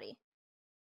 and a buddy.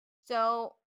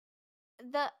 So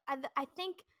I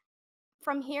think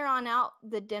from here on out,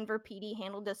 the Denver PD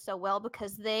handled this so well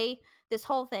because they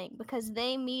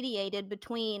mediated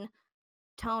between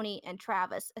Tony and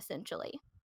Travis, essentially.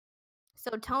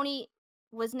 So Tony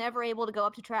was never able to go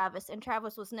up to Travis, and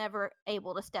Travis was never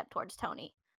able to step towards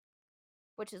Tony,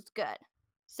 which is good.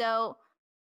 So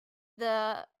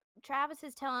Travis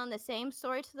is telling the same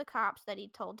story to the cops that he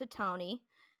told to Tony,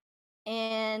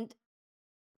 and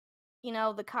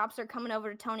the cops are coming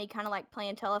over to Tony, kind of like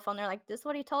playing telephone. They're like, this is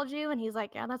what he told you? And he's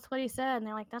like, yeah, that's what he said. And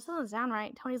they're like, that doesn't sound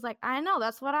right. Tony's like, I know,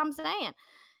 that's what I'm saying.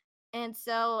 And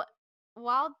so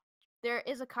while there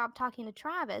is a cop talking to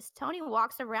Travis, Tony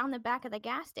walks around the back of the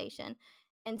gas station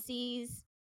and sees,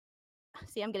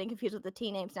 I'm getting confused with the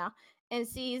T names now, and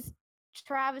sees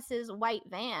Travis's white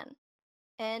van.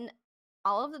 And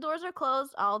all of the doors are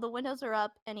closed, all the windows are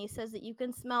up, and he says that you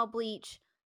can smell bleach.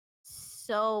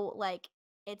 So, like,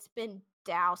 it's been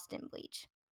doused in bleach.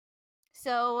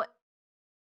 So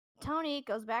Tony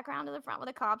goes back around to the front where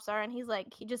the cops are, and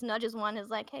he just nudges one,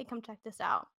 is like, hey, come check this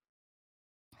out.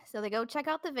 So they go check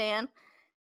out the van,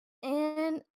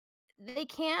 and they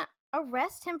can't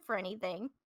arrest him for anything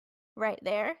right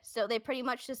there. So they pretty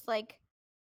much just like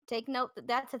take note that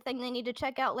that's a thing they need to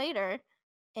check out later,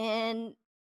 and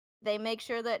they make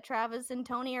sure that Travis and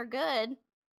Tony are good,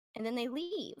 and then they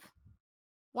leave.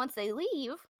 Once they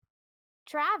leave,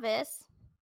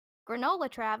 Granola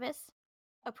Travis,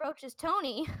 approaches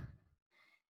Tony,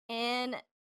 and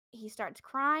he starts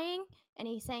crying, and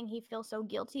he's saying he feels so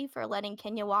guilty for letting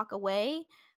Kenya walk away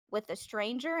with a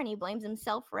stranger, and he blames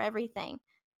himself for everything.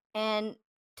 And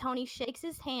Tony shakes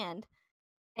his hand,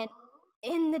 and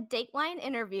In the Dateline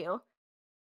interview,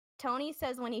 Tony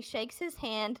says when he shakes his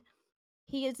hand,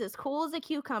 he is as cool as a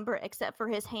cucumber, except for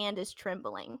his hand is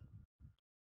trembling.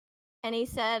 And he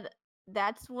said,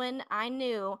 that's when I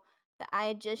knew that I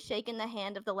had just shaken the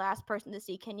hand of the last person to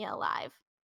see Kenya alive.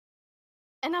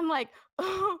 And I'm like,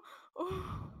 oh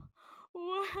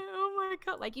my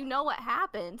God. Like, you know what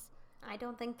happens. I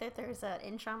don't think that there's an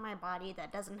inch on my body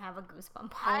that doesn't have a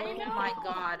goosebump. Oh my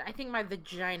God. I think my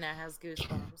vagina has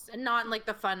goosebumps. And not in like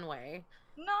the fun way.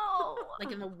 No.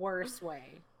 Like in the worst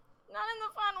way. Not in the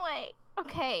fun way.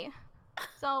 Okay.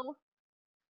 So,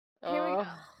 here we go.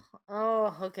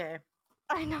 Oh, okay.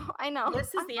 I know.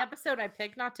 This is the episode I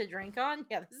picked not to drink on?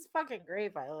 Yeah, this is fucking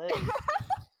great, Violet.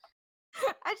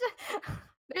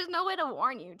 There's no way to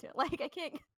warn you to. Like, I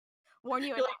can't warn you.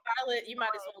 You're like, Violet, you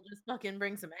might as well just fucking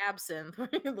bring some absinthe.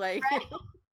 Like, right?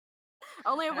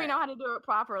 Only if we know how to do it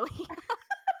properly.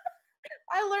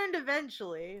 I learned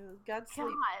eventually. Got sleep.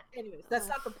 God. Anyways, that's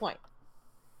not the point.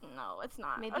 No, it's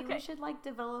not. Maybe okay. we should like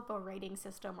develop a rating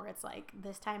system where it's like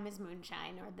this time is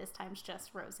moonshine or this time's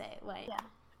just rosé. Like, Yeah.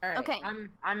 All right. Okay.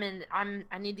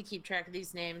 I need to keep track of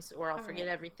these names or I'll forget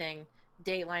everything.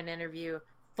 Dateline interview.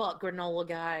 Fuck granola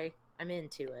guy. I'm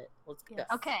into it. Let's go.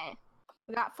 Okay.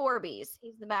 We got Forbes.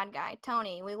 He's the bad guy.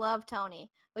 Tony. We love Tony.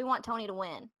 We want Tony to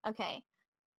win. Okay.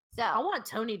 So I want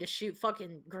Tony to shoot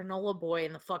fucking granola boy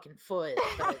in the fucking foot.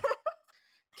 But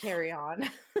carry on.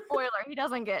 spoiler, he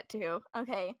doesn't get to.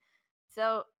 Okay.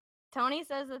 So Tony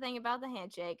says the thing about the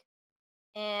handshake,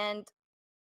 and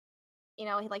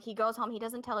he goes home. He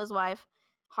doesn't tell his wife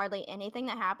hardly anything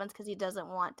that happens because he doesn't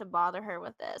want to bother her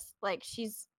with this. Like,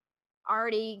 she's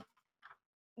already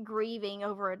grieving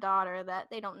over a daughter that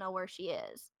they don't know where she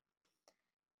is.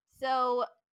 So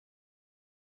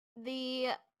the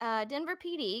Denver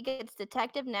PD gets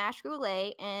Detective Nash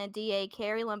Goulet and DA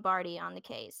Carrie Lombardi on the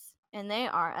case. And they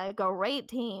are a great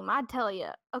team, I tell you.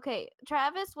 Okay,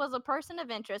 Travis was a person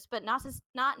of interest, but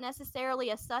not necessarily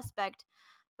a suspect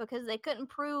because they couldn't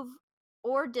prove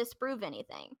or disprove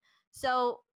anything.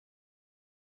 So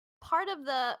part of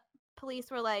the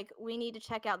police were like, we need to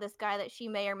check out this guy that she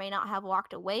may or may not have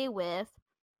walked away with.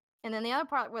 And then the other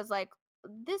part was like,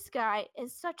 this guy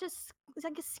is it's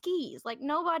like a skis. Like, we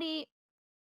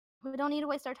don't need to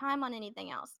waste our time on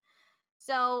anything else.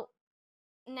 So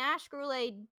Nash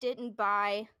Goulet didn't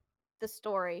buy the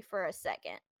story for a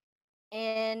second.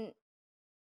 And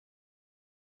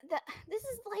this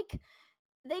is like,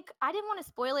 I didn't want to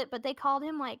spoil it, but they called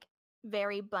him like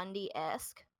very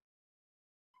Bundy-esque.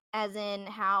 As in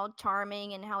how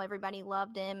charming and how everybody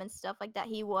loved him and stuff like that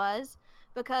he was.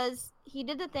 Because he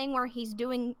did the thing where he's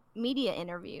doing media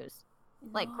interviews.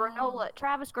 Like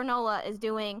Travis Granola is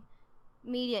doing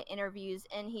media interviews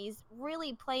and he's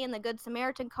really playing the Good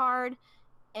Samaritan card.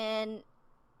 And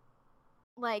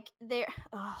like what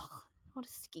a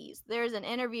skis. There's an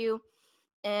interview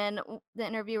and the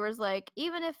interviewer's like,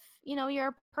 even if you're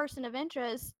a person of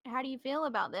interest, how do you feel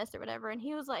about this or whatever? And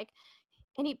he was like,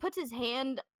 and he puts his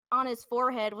hand on his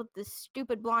forehead with this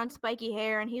stupid blonde spiky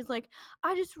hair, and he's like,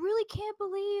 I just really can't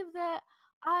believe that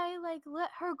I like let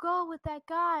her go with that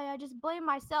guy. I just blame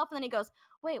myself. And then he goes,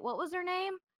 wait, what was her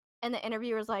name? And the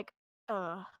interviewer's like,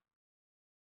 Kenya?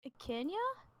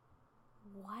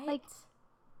 What? Like,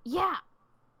 yeah.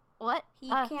 What? He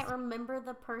can't remember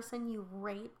the person you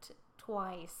raped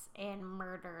twice and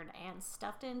murdered and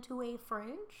stuffed into a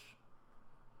fridge?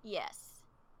 Yes.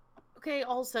 Okay,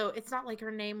 also, it's not like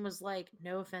her name was like,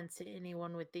 no offense to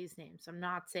anyone with these names. I'm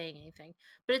not saying anything.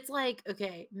 But it's like,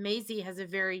 okay, Maisie has a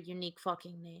very unique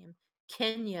fucking name.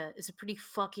 Kenya is a pretty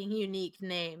fucking unique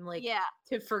name. Like, yeah.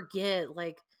 To forget,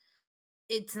 like,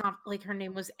 it's not like her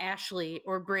name was Ashley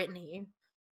or Brittany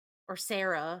or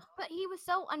Sarah. But he was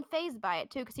so unfazed by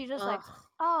it, too, because he's just like,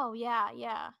 oh,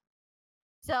 yeah.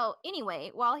 So,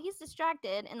 anyway, while he's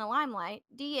distracted in the limelight,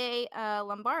 DA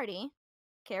Lombardi,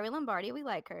 Carrie Lombardi, we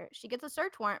like her, she gets a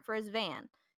search warrant for his van.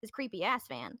 His creepy-ass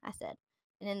van, I said.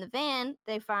 And in the van,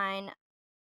 they find...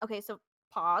 Okay, so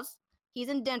pause. He's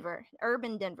in Denver,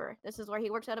 urban Denver. This is where he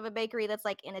works out of a bakery that's,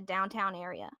 like, in a downtown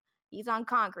area. He's on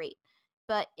concrete.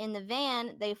 But in the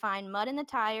van, they find mud in the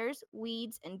tires,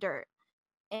 weeds, and dirt.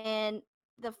 And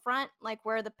the front, like,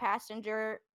 where the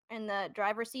passenger and the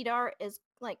driver's seat are, is,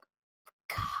 like,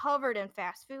 covered in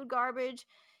fast food garbage.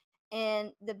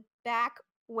 And the back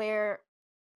where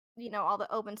all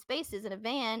the open spaces in a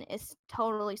van is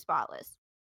totally spotless.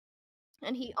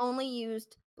 And he only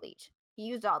used bleach. He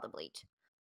used all the bleach.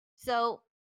 So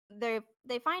they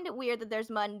find it weird that there's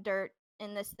mud and dirt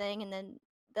in this thing, and then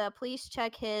the police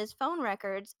check his phone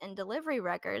records and delivery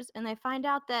records, and they find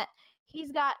out that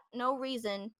he's got no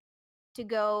reason to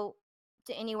go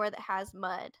to anywhere that has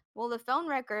mud. Well, the phone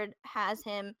record has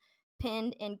him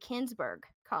pinned in Kinsburg,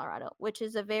 Colorado, which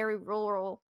is a very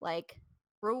rural, like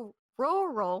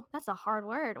rural. That's a hard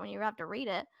word when you have to read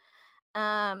it.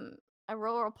 A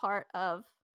rural part of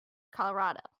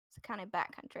Colorado. It's kind of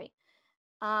backcountry.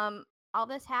 Um, all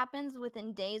this happens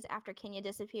within days after Kenya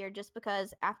disappeared, just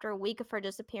because after a week of her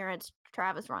disappearance,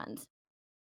 Travis runs.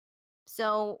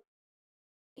 So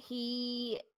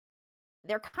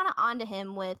they're kind of onto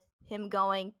him with him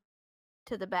going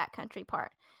to the backcountry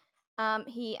part.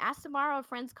 He asks to borrow a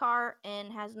friend's car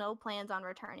and has no plans on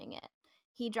returning it.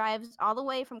 He drives all the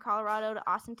way from Colorado to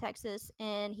Austin, Texas,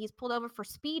 and he's pulled over for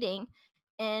speeding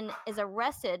and is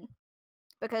arrested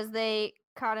because they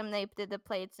caught him. They did the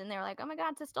plates, and they're like, "Oh my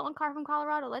God, it's a stolen car from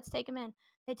Colorado. Let's take him in."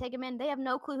 They take him in. They have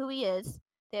no clue who he is.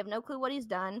 They have no clue what he's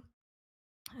done.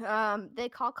 They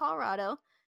call Colorado,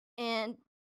 and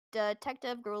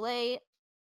Detective Goulet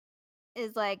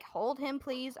is like, "Hold him,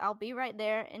 please. I'll be right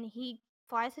there." And he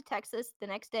flies to Texas the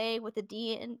next day with a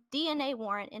DNA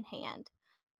warrant in hand.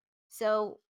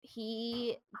 So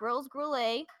he grills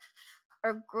Goulet,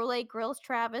 or Goulet grills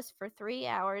Travis for 3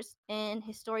 hours, and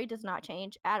his story does not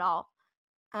change at all.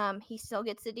 He still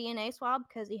gets the DNA swab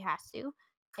because he has to,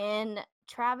 and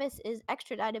Travis is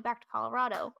extradited back to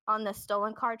Colorado on the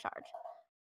stolen car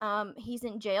charge. He's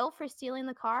in jail for stealing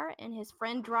the car, and his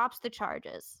friend drops the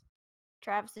charges.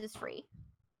 Travis is free.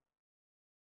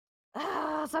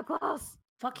 So close.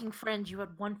 Fucking friend, you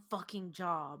had one fucking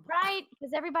job. Right?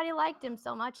 Because everybody liked him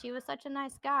so much. He was such a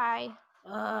nice guy.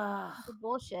 Ugh.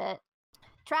 Bullshit.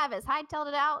 Travis hightailed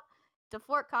it out to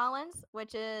Fort Collins,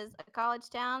 which is a college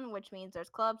town, which means there's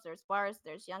clubs, there's bars,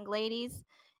 there's young ladies,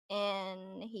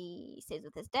 and he stays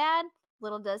with his dad.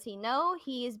 Little does he know,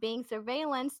 he is being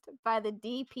surveillanced by the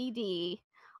DPD. Wee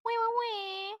wee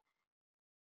wee.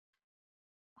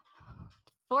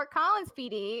 Fort Collins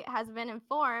PD has been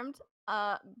informed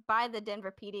by the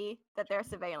Denver PD that they're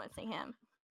surveillancing him.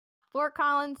 Fort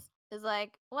Collins is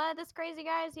like, "What? This crazy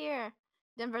guy's here."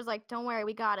 Denver's like, "Don't worry,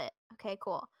 we got it." Okay,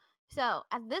 cool. So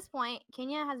at this point,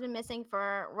 Kenya has been missing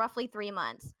for roughly 3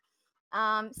 months.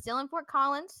 Still in Fort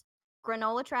Collins,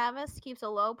 Granola Travis keeps a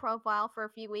low profile for a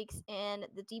few weeks, and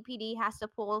the DPD has to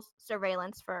pull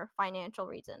surveillance for financial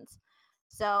reasons.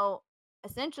 So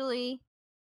essentially,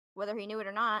 whether he knew it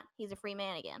or not, he's a free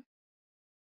man again.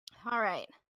 All right.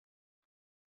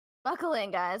 Buckle in,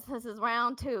 guys. This is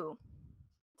round 2.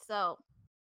 So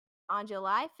on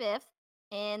July 5th,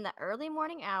 in the early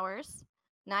morning hours,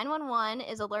 911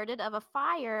 is alerted of a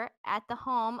fire at the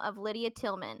home of Lydia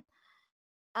Tillman.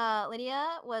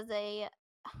 Lydia was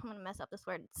I'm going to mess up this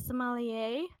word,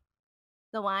 sommelier,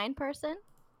 the wine person,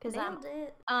 because I'm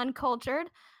uncultured,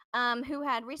 who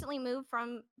had recently moved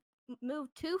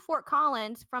to Fort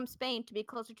Collins from Spain to be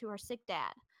closer to her sick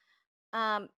dad.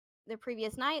 The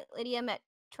previous night, Lydia met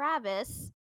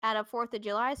Travis at a 4th of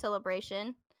July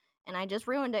celebration, and I just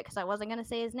ruined it because I wasn't going to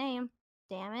say his name.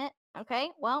 Damn it. Okay,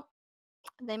 well,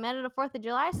 they met at a 4th of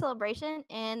July celebration,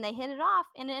 and they hit it off,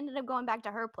 and it ended up going back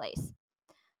to her place.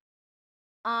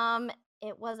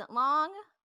 It wasn't long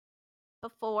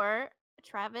before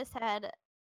Travis had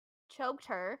choked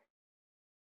her,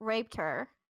 raped her,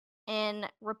 and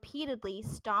repeatedly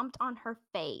stomped on her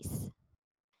face.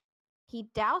 He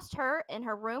doused her in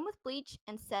her room with bleach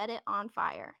and set it on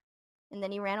fire, and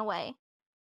then he ran away.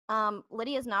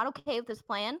 Lydia's not okay with this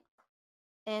plan,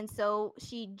 and so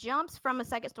she jumps from a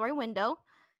second-story window.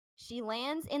 She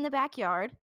lands in the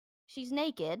backyard. She's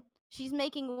naked. She's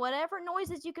making whatever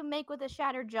noises you can make with a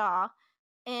shattered jaw,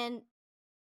 and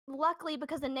luckily,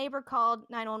 because the neighbor called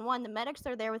 911, the medics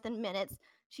are there within minutes.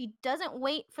 She doesn't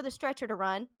wait for the stretcher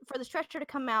to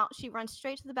come out. She runs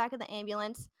straight to the back of the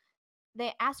ambulance.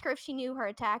 They ask her if she knew her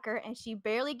attacker, and she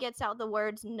barely gets out the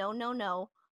words, "No, no, no,"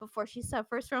 before she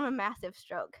suffers from a massive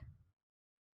stroke.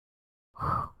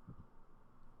 I'm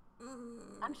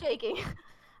shaking.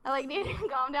 I need to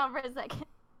calm down for a second.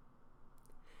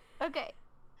 Okay.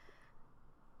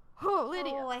 Oh,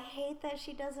 Lydia. Oh, I hate that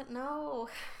she doesn't know.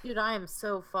 Dude, I am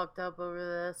so fucked up over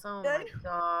this. Oh my I'm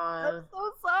god.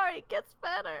 so sorry. It gets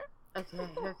better.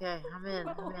 Okay. I'm in.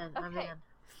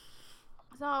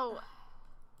 So,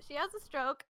 she has a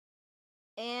stroke,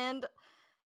 and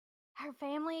her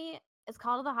family is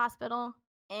called to the hospital,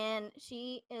 and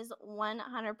she is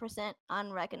 100%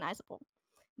 unrecognizable.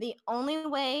 The only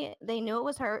way they knew it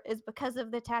was her is because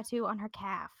of the tattoo on her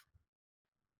calf.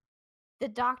 The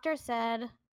doctor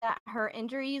said that her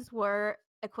injuries were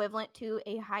equivalent to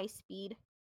a high-speed,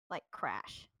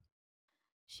 crash.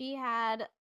 She had,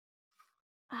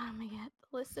 oh my god,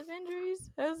 the list of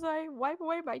injuries as I wipe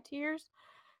away my tears.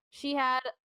 She had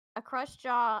a crushed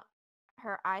jaw.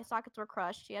 her eye sockets were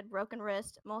crushed. She had broken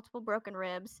wrist, multiple broken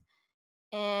ribs,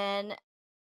 and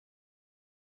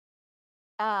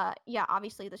yeah,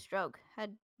 obviously the stroke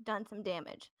had done some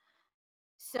damage.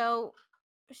 So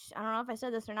I don't know if I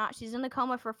said this or not. She's in the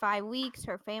coma for 5 weeks.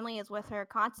 Her family is with her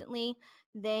constantly.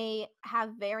 They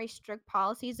have very strict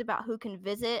policies about who can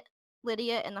visit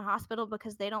Lydia in the hospital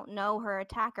because they don't know her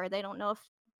attacker. They don't know if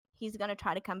he's going to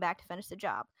try to come back to finish the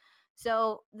job.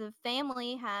 So the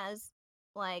family has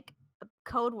like a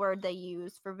code word they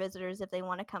use for visitors if they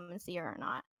want to come and see her or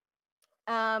not.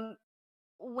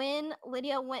 When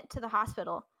Lydia went to the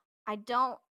hospital, I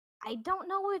don't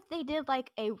know if they did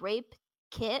like a rape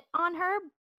kit on her,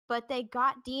 but they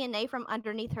got DNA from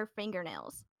underneath her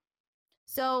fingernails.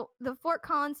 So the Fort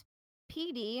Collins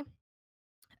PD,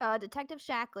 Detective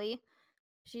Shackley,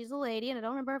 she's a lady, and I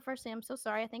don't remember her first name. I'm so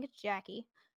sorry. I think it's Jackie.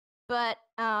 But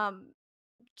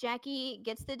Jackie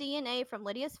gets the DNA from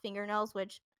Lydia's fingernails,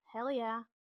 which hell yeah,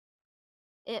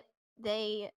 it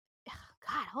they.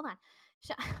 God, hold on.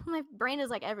 My brain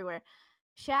is like everywhere.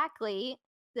 Shackley,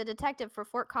 the detective for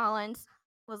Fort Collins,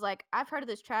 was like, I've heard of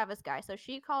this Travis guy. So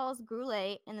she calls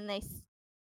Goulet, and then they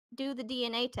do the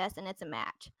DNA test, and it's a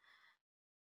match.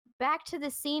 Back to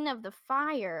the scene of the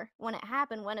fire when it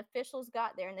happened, when officials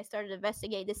got there and they started to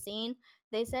investigate the scene,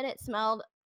 they said it smelled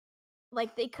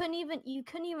like you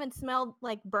couldn't even smell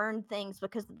like burned things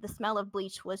because the smell of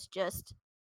bleach was just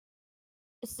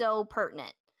so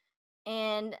pertinent.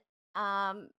 And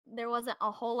there wasn't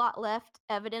a whole lot left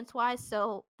evidence wise,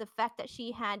 so the fact that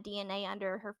she had DNA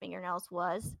under her fingernails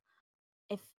was,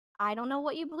 if I don't know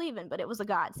what you believe in, but it was a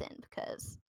godsend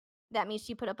because that means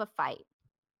she put up a fight.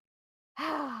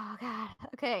 Oh god.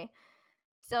 Okay.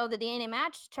 So the DNA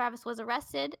matched, Travis was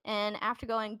arrested, and after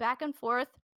going back and forth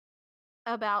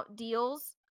about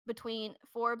deals between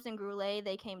Forbes and Goulet,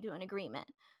 they came to an agreement.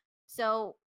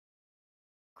 So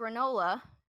Granola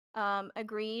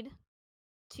agreed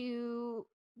to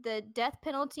the death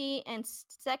penalty and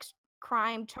sex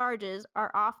crime charges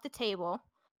are off the table.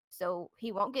 So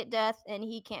he won't get death and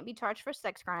he can't be charged for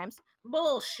sex crimes.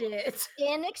 Bullshit.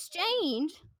 In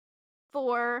exchange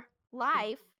for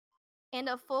life and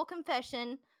a full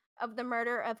confession of the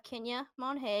murder of Kenya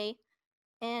Monhay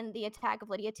and the attack of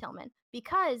Lydia Tillman.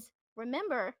 Because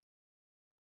remember,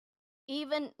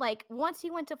 even like once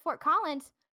he went to Fort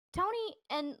Collins, Tony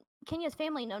and Kenya's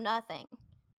family know nothing.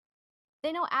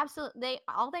 They know absolutely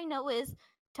all they know is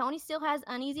Tony still has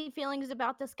uneasy feelings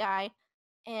about this guy,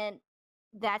 and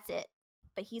that's it.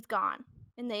 But he's gone.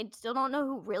 And they still don't know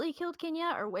who really killed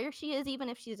Kenya or where she is, even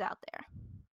if she's out there.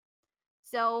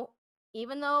 So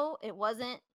even though it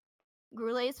wasn't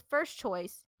Goulet's first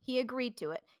choice, he agreed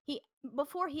to it.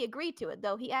 Before he agreed to it,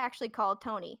 though, he actually called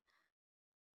Tony,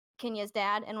 Kenya's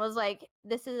dad, and was like,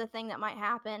 this is a thing that might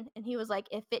happen. And he was like,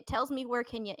 if it tells me where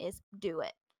Kenya is, do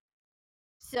it.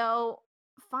 So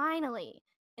finally,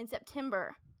 in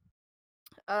September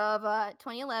of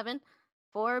 2011,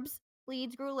 Forbes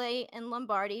leads Goulet and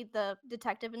Lombardi, the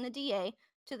detective and the DA,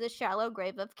 to the shallow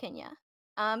grave of Kenya.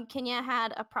 Kenya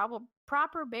had a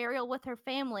proper burial with her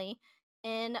family,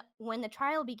 and when the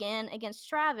trial began against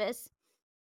Travis,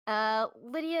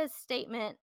 Lydia's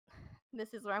statement,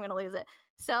 this is where I'm going to lose it.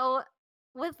 So,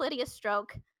 with Lydia's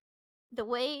stroke, the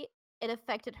way it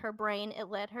affected her brain,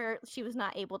 she was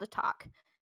not able to talk.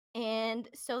 And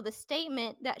so the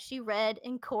statement that she read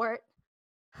in court,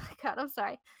 God, I'm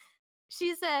sorry.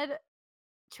 She said,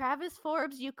 Travis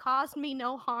Forbes, you caused me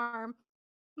no harm.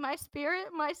 My spirit,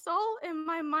 my soul, and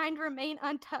my mind remain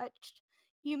untouched.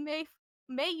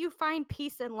 May you find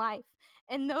peace in life.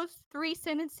 And those 3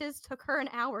 sentences took her an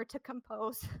hour to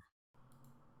compose.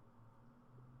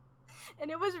 And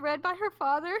it was read by her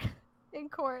father in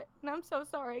court. And I'm so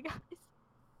sorry, guys.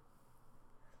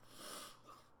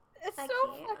 It's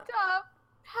so fucked up.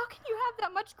 How can you have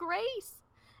that much grace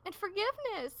and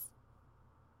forgiveness?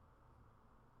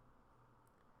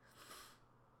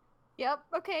 Yep,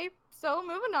 okay, so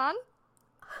moving on.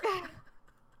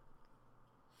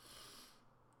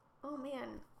 Oh man,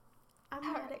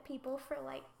 I'm mad at people for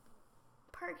like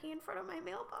parking in front of my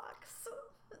mailbox.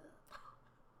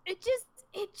 It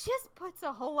just puts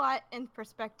a whole lot in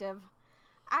perspective.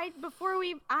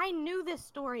 I knew this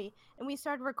story and we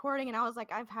started recording and I was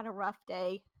like, I've had a rough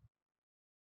day.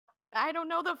 I don't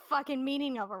know the fucking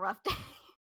meaning of a rough day.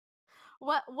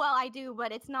 Well, I do,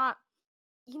 but it's not,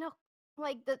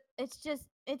 like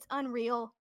it's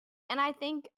unreal. And I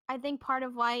think part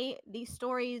of why these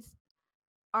stories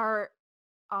are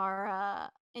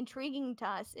intriguing to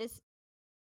us is,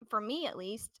 for me at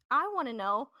least, I want to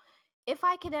know if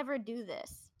I could ever do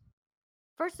this.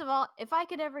 First of all, if I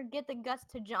could ever get the guts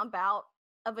to jump out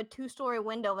of a 2-story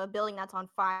window of a building that's on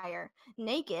fire,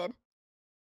 naked,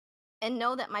 and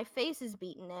know that my face is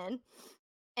beaten in,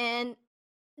 and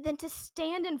then to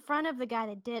stand in front of the guy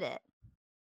that did it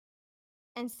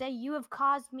and say, "You have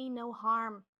caused me no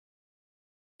harm,"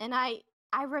 and I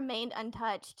remained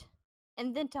untouched,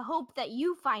 and then to hope that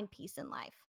you find peace in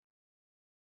life.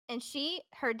 And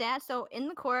her dad, so in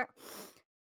the court,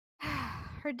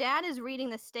 her dad is reading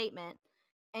the statement,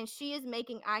 and she is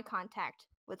making eye contact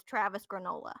with Travis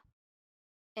Granola,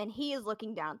 and he is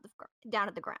looking down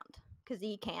at the ground because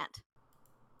he can't.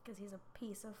 Because he's a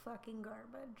piece of fucking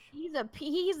garbage. He's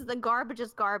the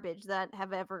garbagest garbage that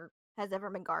has ever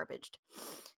been garbaged.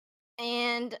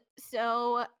 And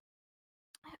so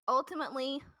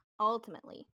ultimately,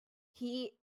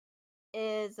 he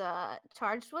is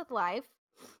charged with life,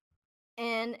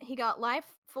 and he got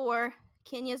life for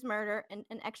Kenya's murder and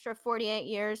an extra 48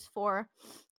 years for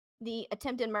the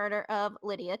attempted murder of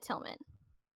Lydia Tillman.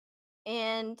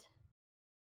 And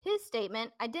his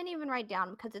statement, I didn't even write down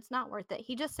because it's not worth it.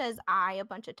 He just says "I" a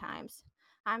bunch of times.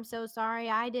 "I'm so sorry.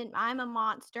 I'm a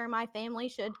monster. My family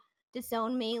should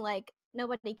disown me." Like,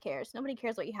 nobody cares. Nobody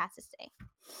cares what you have to say.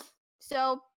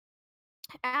 So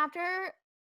after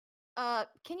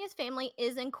Kenya's family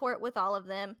is in court with all of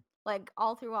them, like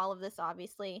all through all of this,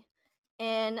 obviously,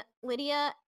 and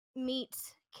Lydia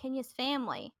meets Kenya's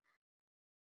family,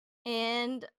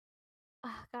 and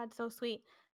God, so sweet.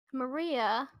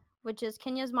 Maria, which is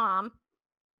Kenya's mom,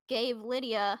 gave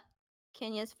Lydia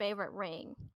Kenya's favorite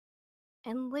ring,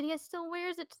 and Lydia still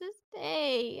wears it to this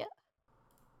day.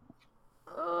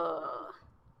 Ugh.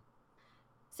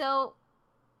 So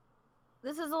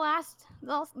this is the last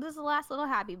little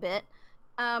happy bit.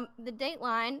 The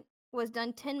Dateline was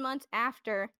done 10 months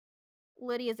after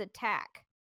Lydia's attack,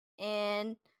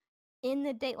 and in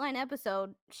the Dateline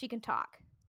episode, she can talk.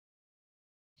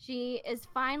 She is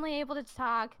finally able to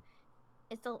talk.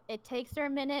 It takes her a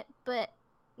minute, but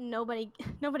nobody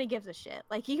gives a shit.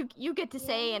 Like, you get to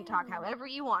say and talk however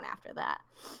you want after that.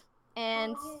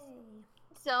 And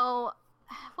so,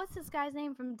 what's this guy's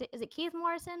name is it Keith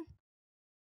Morrison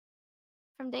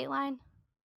from Dateline?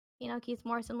 You know, Keith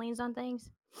Morrison leans on things.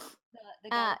 The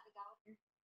guy.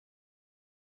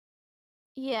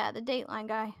 Yeah, the Dateline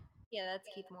guy. Yeah, that's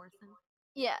Keith Morrison.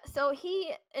 Yeah, so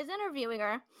he is interviewing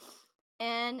her,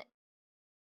 and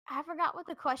I forgot what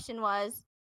the question was.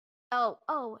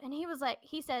 Oh, and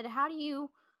he said, "How do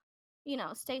you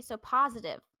stay so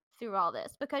positive through all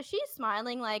this?" Because she's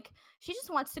smiling, like she just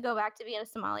wants to go back to being a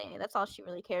sommelier. That's all she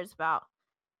really cares about.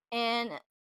 And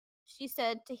she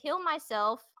said, "To heal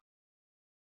myself,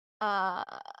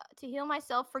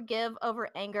 forgive over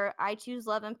anger. I choose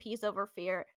love and peace over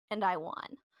fear, and I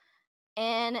won."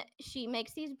 And she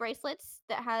makes these bracelets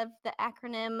that have the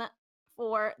acronym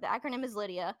is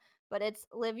Lydia, but it's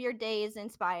 "Live Your Days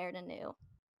Inspired Anew."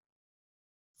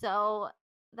 So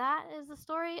that is the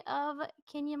story of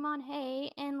Kenya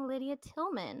Monhay and Lydia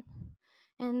Tillman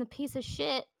and the piece of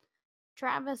shit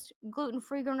Travis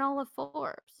Gluten-Free Granola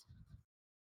Forbes.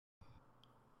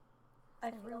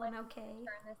 I feel like okay. we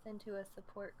turn this into a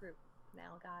support group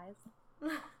now, guys.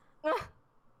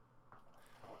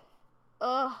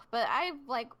 But I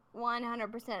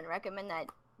 100% recommend that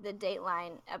the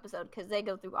Dateline episode because they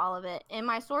go through all of it. And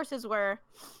my sources were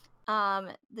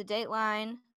the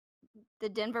Dateline, the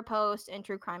Denver Post, and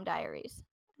True Crime Diaries,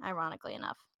 ironically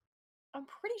enough. I'm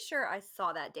pretty sure I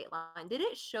saw that Dateline. Did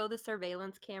it show the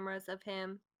surveillance cameras of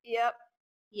him? Yep.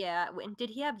 Yeah. And did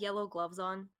he have yellow gloves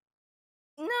on?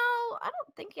 No, I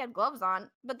don't think he had gloves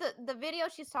on. But the video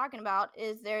she's talking about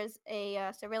is there's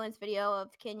a surveillance video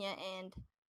of Kenya and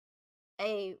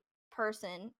a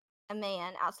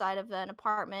man outside of an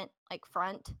apartment,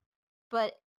 front.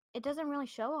 But it doesn't really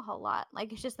show a whole lot.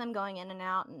 It's just them going in and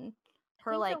out and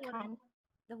her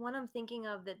the one I'm thinking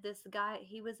of, that this guy,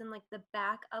 he was in the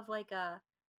back of a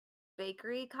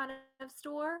bakery kind of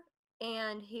store,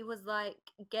 and he was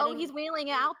getting. Oh, he's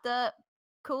wheeling out the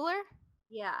cooler?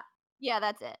 Yeah. Yeah,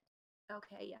 that's it.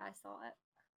 Okay, yeah, I saw it.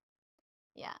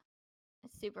 Yeah.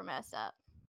 It's super messed up.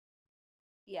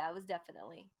 Yeah, it was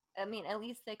definitely. I mean, at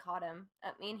least they caught him.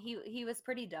 I mean, he was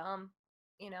pretty dumb,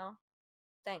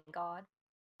 Thank God.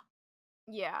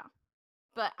 Yeah.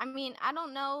 But I mean, I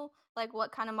don't know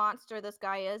what kind of monster this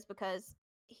guy is, because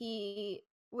he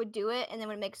would do it and then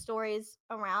would make stories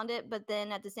around it, but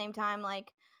then at the same time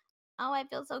oh, I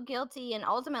feel so guilty, and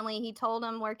ultimately he told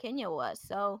him where Kenya was.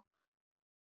 So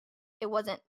it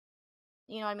wasn't,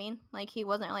 you know what I mean? He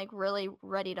wasn't really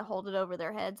ready to hold it over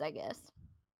their heads, I guess.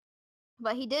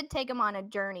 But he did take him on a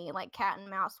journey, cat and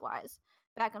mouse wise,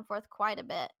 back and forth quite a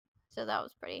bit. So that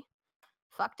was pretty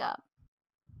fucked up.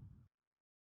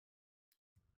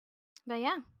 But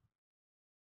yeah.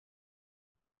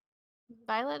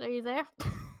 Violet, are you there?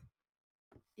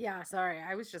 Yeah, sorry.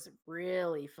 I was just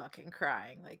really fucking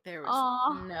crying. Like there was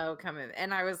Oh. no coming.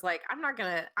 And I was like,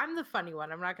 I'm the funny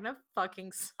one. I'm not gonna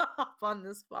fucking stop on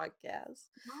this podcast.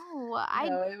 No,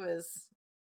 No,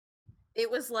 it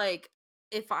was like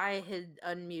if I had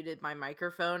unmuted my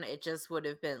microphone, it just would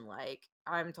have been like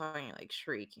I'm talking like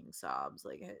shrieking sobs.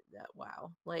 Like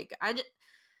wow. Like I just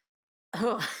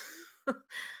oh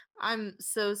I'm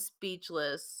so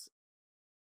speechless.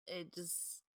 It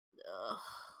just ugh.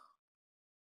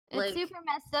 it's Like super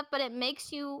messed up, but it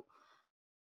makes you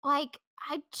like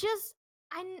I just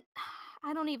I n-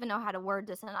 I don't even know how to word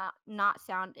this and not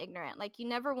sound ignorant. Like you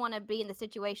never want to be in the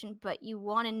situation, but you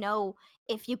want to know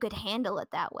if you could handle it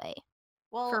that way.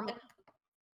 For well me.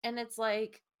 and it's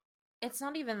like it's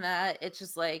not even that. It's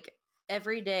just like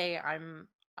every day I'm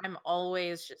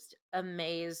always just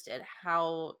amazed at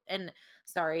how and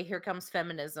sorry, here comes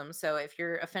feminism. So if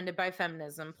you're offended by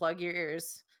feminism, plug your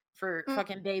ears for Mm,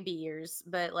 fucking baby ears.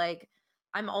 But like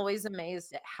I'm always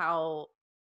amazed at how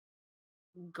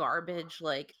garbage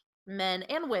like men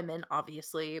and women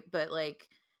obviously, but like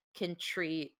can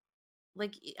treat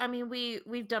like I mean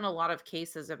we've done a lot of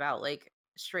cases about like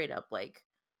straight up like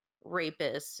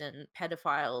rapists and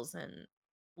pedophiles and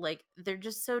like they're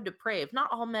just so depraved. Not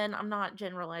all men, I'm not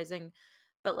generalizing,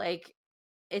 but like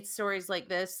it's stories like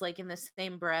this, like in the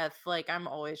same breath, like I'm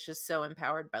always just so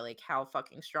empowered by like how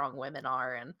fucking strong women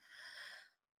are and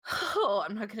oh,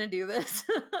 I'm not gonna do this.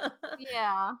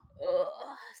 yeah. Ugh,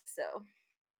 so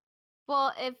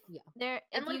Well, yeah.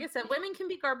 And if like you I said, women can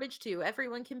be garbage too.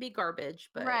 Everyone can be garbage,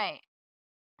 but right,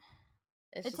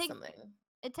 it's it just takes something.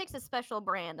 it takes a special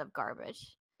brand of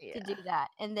garbage to do Yeah. that,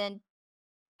 and then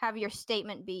have your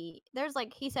statement be there's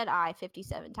like he said I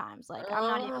 57 times. Like I'm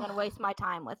not even Oh, gonna waste my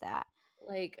time with that.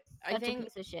 like I Such a think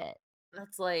piece of shit.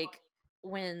 that's like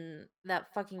when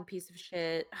that fucking piece of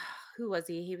shit, who was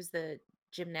he? He was the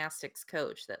gymnastics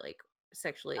coach that like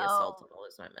sexually Oh, assaulted all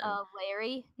those women.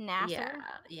 Larry Yeah, Nasser.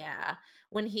 yeah.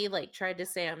 When he like tried to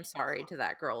say I'm sorry to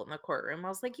that girl in the courtroom, I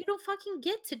was like, you don't fucking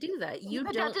get to do that. You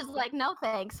The don't. judge is like, no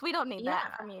thanks, we don't need that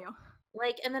Yeah. from you.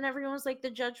 Like, and then everyone was like, the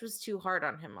judge was too hard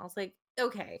on him. I was like,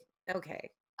 okay, okay.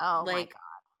 Oh my Like, god.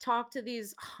 talk to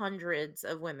these hundreds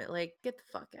of women. Like, get the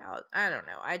fuck out. I don't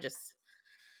know. I just,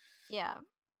 Yeah.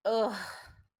 ugh.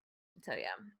 So yeah,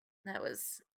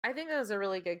 I think that was a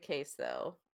really good case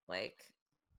though. Like,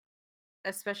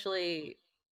 especially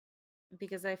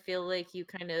because I feel like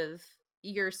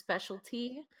your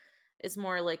specialty is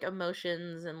more like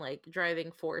emotions and like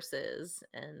driving forces.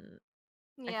 And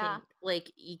I Yeah. think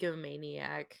like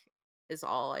egomaniac is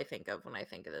all I think of when I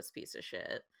think of this piece of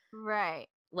shit. Right.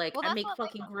 Like, Well, I that's make what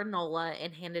like fucking granola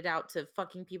and hand it out to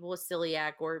fucking people with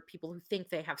celiac or people who think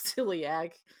they have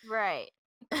celiac. right.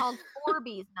 Called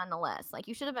Forbies nonetheless. Like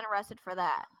you should have been arrested for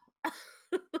that.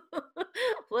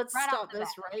 Let's Right off stop the bat.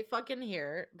 this right fucking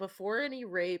here. Before any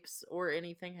rapes or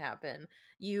anything happen,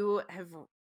 you have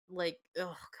like, oh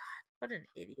god, what an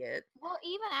idiot. Well,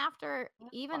 even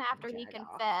Fucking after he jag off.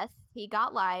 confessed, he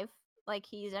got life. Like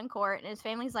he's in court, and his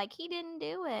family's like, he didn't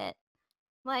do it.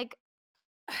 Like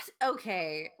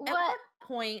Okay, at what? what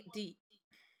point do you,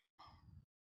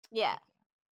 Yeah,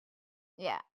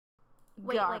 yeah.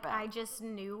 Wait, like Garbo. I just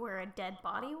knew where a dead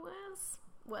body was?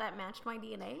 Well, that matched my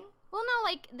DNA? Well, no,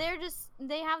 like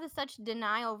they have this such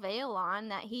denial veil on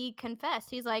that he confessed.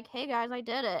 He's like, "Hey guys, I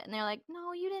did it," and they're like,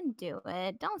 "No, you didn't do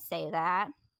it. Don't say that."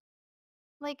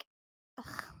 Like,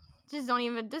 ugh, just don't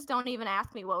even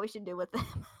ask me what we should do with them.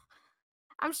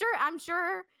 I'm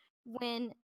sure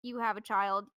when you have a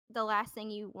child, the last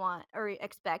thing you want or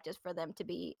expect is for them to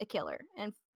be a killer,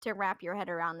 and to wrap your head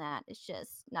around that is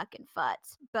just knuckin'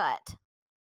 futz. But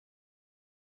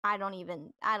I don't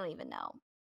even know.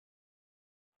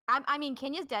 I mean,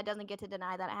 Kenya's dad doesn't get to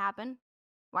deny that it happened.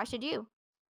 Why should you?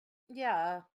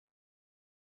 yeah.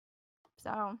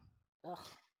 So Ugh.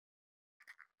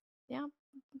 yeah.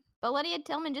 But Lydia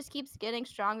Tillman just keeps getting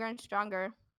stronger and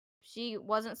stronger. She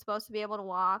wasn't supposed to be able to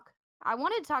walk. I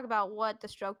wanted to talk about what the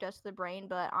stroke does to the brain,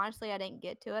 but honestly, I didn't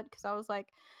get to it because I was like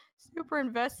super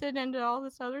invested into all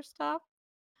this other stuff.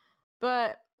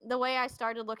 But the way I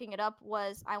started looking it up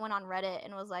was I went on Reddit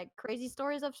and was like crazy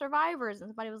stories of survivors, and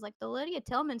somebody was like the Lydia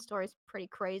Tillman story is pretty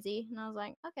crazy, and I was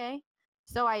like okay.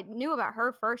 So I knew about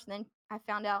her first, and then I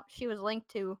found out she was linked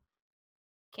to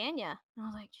Kenya, and I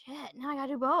was like shit. Now I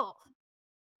gotta do both.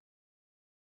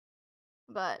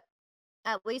 But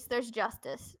at least there's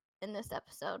justice in this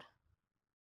episode.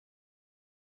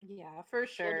 Yeah, for Good.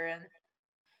 sure. And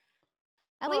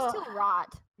At least ugh. he'll rot.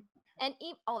 And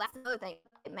oh, that's another thing.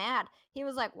 Get mad. He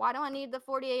was like, "Why do I need the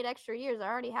 48 extra years? I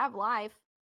already have life."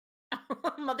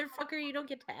 Motherfucker, you don't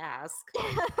get to ask.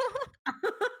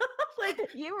 Like,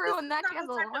 You this ruined is that not chance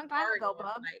the a type of long time ago, bargain.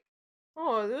 bub. Like,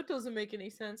 oh, that doesn't make any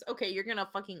sense. Okay, you're gonna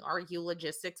fucking argue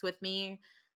logistics with me,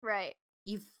 Right.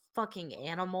 you fucking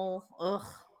animal. Ugh.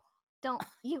 Don't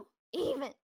you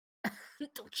even.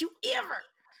 Don't you ever.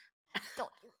 Don't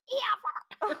you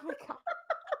ever. Oh my god.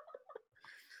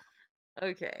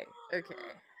 Okay.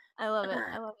 I love it.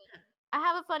 I love it. I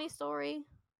have a funny story.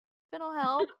 If it'll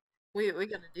help. We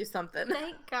gotta do something.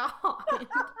 Thank God.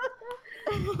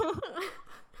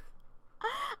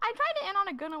 I tried to end on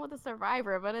a good one with a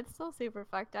survivor, but it's still super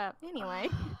fucked up. Anyway.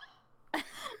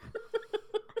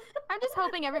 I'm just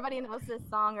hoping everybody knows this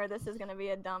song or this is going to be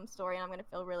a dumb story and I'm going to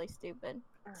feel really stupid.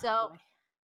 So,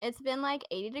 it's been like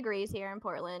 80 degrees here in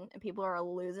Portland and people are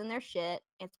losing their shit.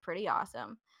 It's pretty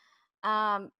awesome.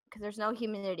 Because there's no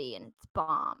humidity and it's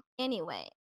bomb. Anyway,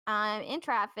 I'm in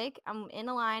traffic. I'm in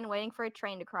a line waiting for a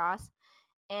train to cross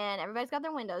and everybody's got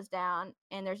their windows down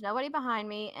and there's nobody behind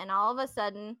me and all of a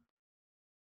sudden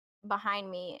behind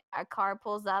me a car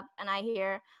pulls up and I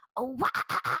hear oh wah!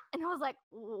 And I was like,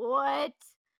 what?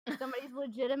 Somebody's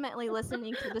legitimately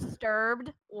listening to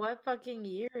Disturbed. What fucking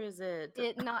year is it?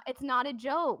 It's not a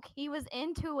joke. He was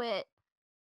into it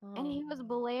and he was Oh.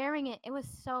 blaring it. It was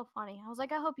so funny. I was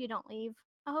like, I hope you don't leave.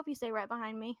 I hope you stay right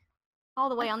behind me. All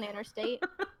the way on the interstate.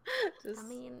 Just I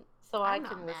mean, so I'm I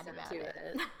can not mad listen about to it.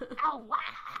 it. Oh wow.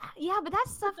 Yeah, but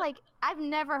that's stuff like I've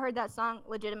never heard that song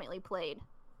legitimately played.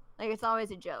 Like it's always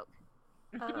a joke.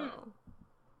 Oh.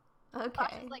 I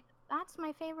Okay. was like, that's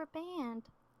my favorite band.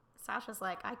 Sasha's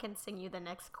like, I can sing you the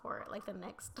next chord, like the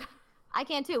next. I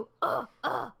can too. Oh.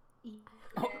 That's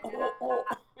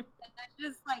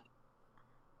just like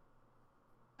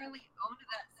really owned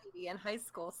that CD in high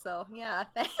school. So yeah,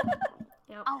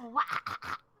 Yep. Oh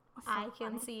wow. I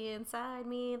can see inside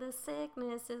me the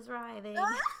sickness is writhing.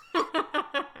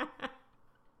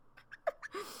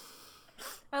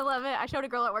 I love it. I showed a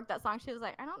girl at work that song. She was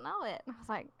like, I don't know it. And I was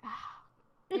like,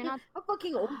 you're not How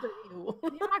fucking old are you?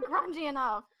 you're not grungy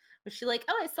enough. Was she like,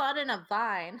 oh, I saw it in a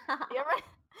Vine. You ever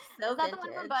So is that the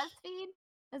one from vintage. BuzzFeed?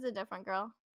 It's a different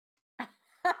girl. That's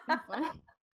funny.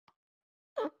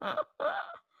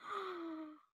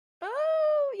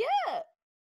 Oh yeah.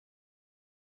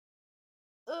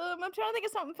 I'm trying to think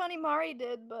of something funny Mari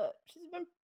did, but she's been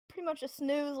pretty much a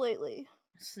snooze lately.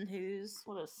 Snooze.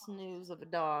 What a snooze of a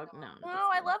dog. No. I'm just Oh,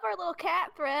 I kidding. love our little cat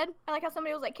thread. I like how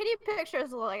somebody was like, kitty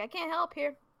pictures. Like, I can't help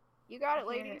here. You got it,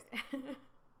 ladies. Ugh,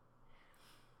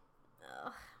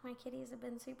 my kitties have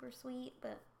been super sweet,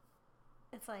 but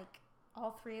it's like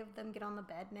all three of them get on the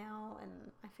bed now, and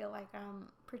I feel like I'm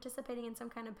participating in some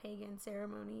kind of pagan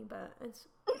ceremony, but it's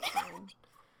fine.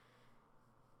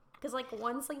 Because like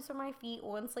one sleeps on my feet,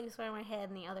 one sleeps on my head,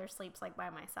 and the other sleeps like by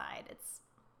my side. It's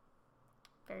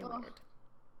very Ugh. weird.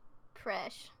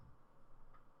 Presh.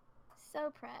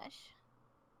 So presh.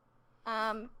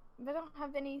 We don't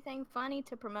have anything funny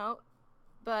to promote,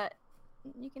 but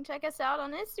you can check us out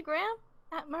on Instagram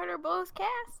at Murder Blows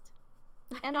Cast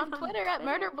and on Twitter at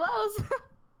Murder Blows.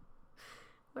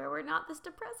 Where we're not this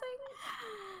depressing.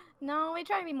 No, we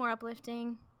try to be more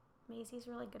uplifting. Maisie's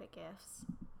really good at gifts.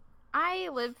 I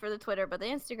live for the Twitter, but the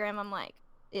Instagram, I'm like,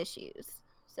 issues.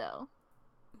 So.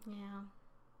 Yeah.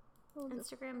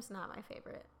 Instagram's not my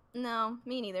favorite. No,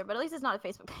 me neither, but at least it's not a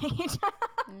Facebook page.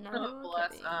 No.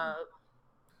 Bless kidding. up.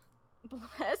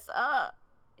 Bless up.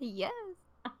 Yes.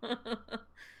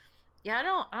 Yeah, I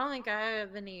don't think I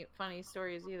have any funny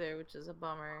stories either, which is a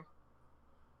bummer.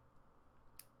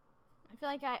 I feel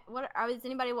like is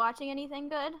anybody watching anything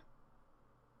good?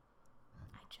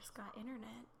 I just got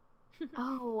internet.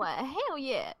 Oh, hell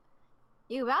yeah.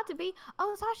 You about to be?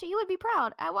 Oh, Sasha, you would be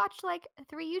proud. I watched like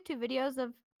 3 YouTube videos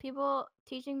of people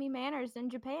teaching me manners in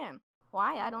Japan.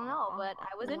 Why? I don't know, but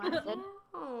I was interested.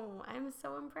 Oh, I'm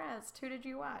so impressed. Who did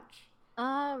you watch?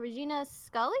 Regina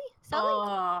Scully?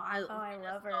 Oh, I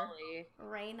love her. Sully.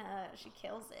 Raina, she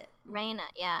kills it. Raina,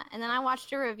 yeah. And then I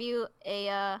watched her review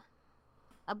a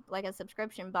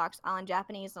subscription box all in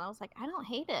Japanese, and I was like, I don't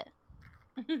hate it.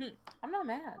 I'm not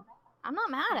mad. I'm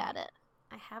not mad at it.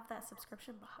 I have that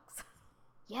subscription box.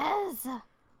 Yes.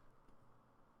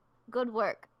 Good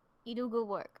work. You do good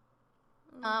work.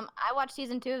 I watched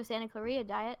season 2 of Santa Clarita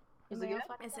Diet. Is it good?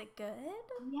 Is it good?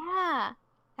 Yeah.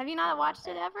 Have you not watched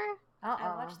it ever?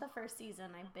 I watched the first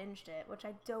season. I binged it, which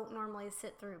I don't normally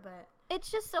sit through, but It's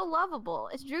just so lovable.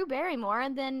 It's Drew Barrymore,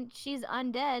 and then she's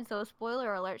undead, so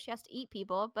spoiler alert, she has to eat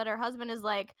people, but her husband is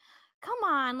like, come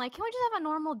on, like, can we just have a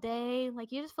normal day?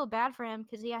 Like, you just feel bad for him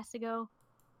because he has to go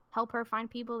help her find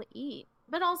people to eat.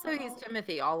 But also he's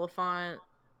Timothy Oliphant,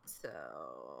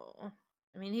 so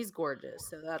I mean he's gorgeous,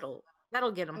 so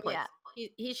that'll get him places.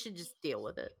 He should just deal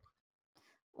with it.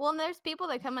 Well, and there's people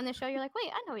that come on the show. You're like,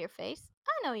 wait, I know your face.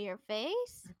 I know your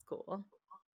face. That's cool.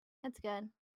 That's good.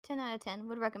 10 out of 10.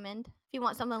 Would recommend. If you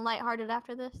want something lighthearted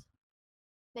after this,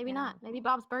 maybe Yeah. not. Maybe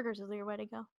Bob's Burgers is your way to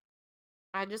go.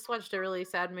 I just watched a really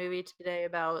sad movie today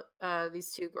about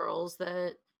these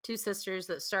two sisters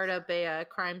that start up a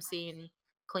crime scene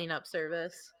cleanup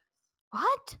service.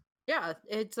 What? Yeah,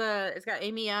 it's got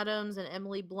Amy Adams and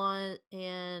Emily Blunt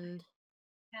and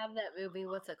Have that movie.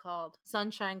 What's it called?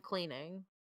 Sunshine Cleaning.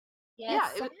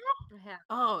 Yes. Yeah,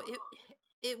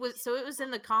 it was in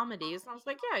the comedies. And I was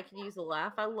like, yeah, I could use a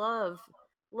laugh. I love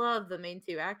the main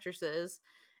two actresses,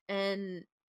 and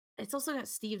it's also got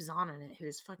Steve Zahn in it,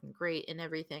 who's fucking great and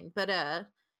everything. But no,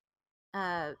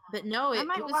 I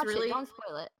might it was watch really. it. Don't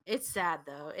spoil it. It's sad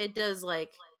though. It does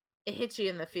it hits you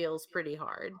in the feels pretty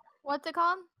hard. What's it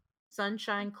called?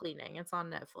 Sunshine Cleaning. It's on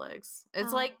Netflix.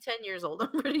 It's Oh. like 10 years old,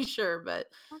 I'm pretty sure, but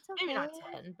That's maybe not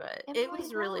okay. 10, but It it might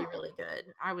was really, not. really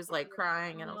good. I was like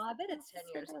crying and I No, was I like, bet it's 10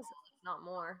 "Yes, years it old, is." if not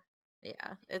more.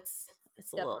 Yeah, it's a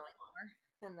Definitely little more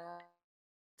than that.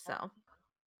 so.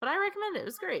 But I recommend it. It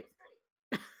was great.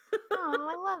 Oh,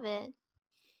 I love it.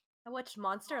 I watched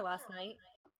Monster last night.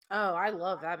 Oh, I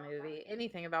love that movie.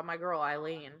 Anything about my girl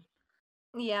Eileen.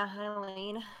 Yeah,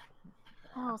 Eileen.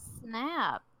 Oh,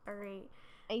 snap. Sorry,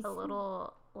 I a see.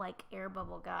 little like air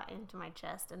bubble got into my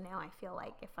chest, and now I feel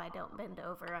like if I don't bend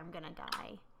over, I'm gonna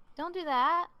die. Don't do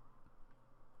that.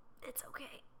 It's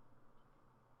okay.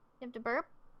 You have to burp.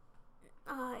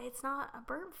 It's not a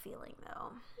burp feeling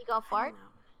though. You go I fart.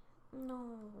 don't know.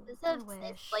 No, This is I a safe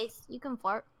wish. place. You can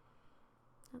fart.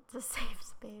 It's a safe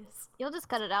space. You'll just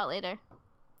cut it out later.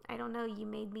 I don't know. You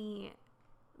made me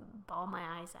bawl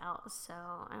my eyes out, so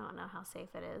I don't know how safe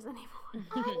it is anymore. I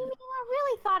mean, I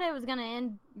really thought it was gonna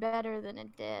end better than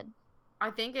it did. I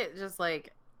think it just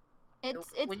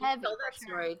It's when you heavy tell for that sure.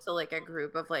 story to a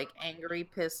group of angry,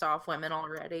 pissed off women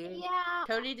already. Yeah.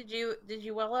 Cody, did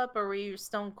you well up or were you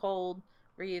stone cold?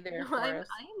 Were you there for I us?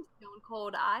 am stone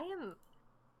cold. I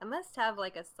must have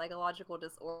a psychological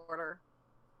disorder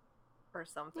or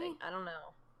something. I don't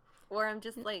know. Or I'm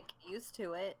just used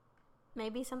to it.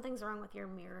 Maybe something's wrong with your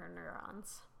mirror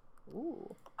neurons.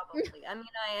 Ooh. Probably. I mean,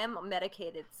 I am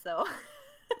medicated, so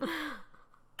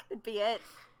could be it.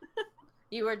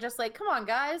 You were just like, come on,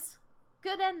 guys.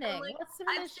 Good ending. Let's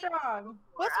finish strong.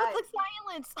 What's with the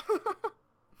silence?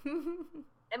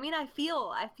 I mean, I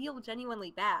feel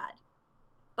genuinely bad,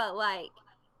 but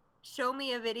show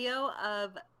me a video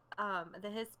of the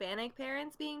Hispanic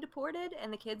parents being deported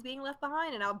and the kids being left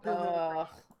behind, and I'll boo hoo.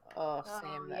 Oh,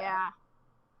 same there. Yeah.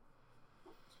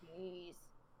 Jeez.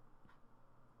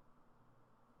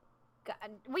 God,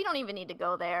 we don't even need to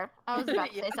go there. I was about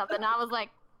to say something. And I was like,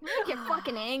 I get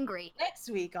fucking angry. Next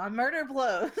week on Murder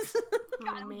Blows.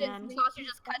 Oh man. Saucer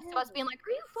just cuts to us being like,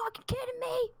 are you fucking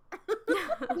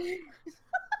kidding me?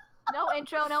 No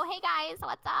intro, no, hey guys,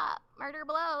 what's up? Murder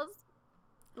Blows.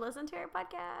 Listen to our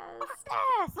podcast.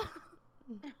 Yes.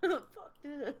 Fuck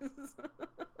this.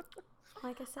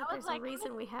 Like I said, I was there's like, a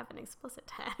reason we have an explicit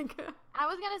tag. I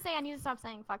was gonna say I need to stop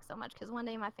saying fuck so much because one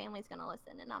day my family's gonna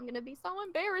listen and I'm gonna be so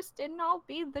embarrassed and I'll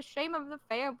be the shame of the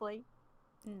family.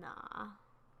 Nah.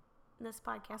 This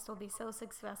podcast will be so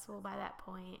successful by that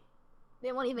point.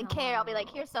 They won't even care. I'll be like,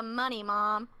 here's some money,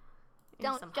 mom.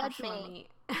 Here's Don't some judge hush me. money.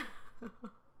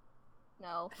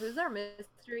 No. Who's our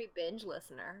mystery binge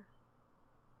listener?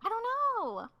 I don't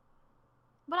know.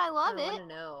 But I love I it. want to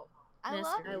know. I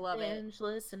love I it. love it. Binge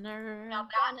listener. Now,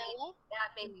 That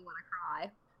made me want to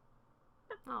cry.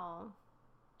 Oh.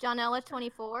 Johnella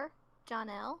 24.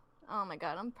 Johnelle. Oh my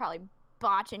god, I'm probably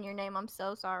botching your name. I'm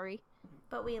so sorry.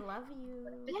 But we love you.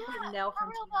 Yeah, Nell from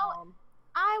for real Teen though. Mom.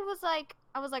 I was like,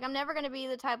 I'm never gonna be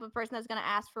the type of person that's gonna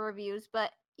ask for reviews,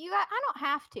 but you guys, I don't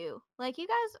have to. You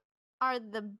guys are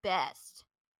the best.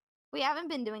 We haven't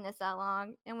been doing this that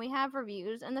long, and we have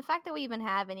reviews, and the fact that we even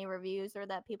have any reviews or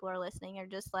that people are listening are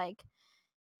just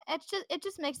it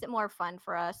just makes it more fun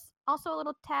for us. Also a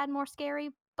little tad more scary,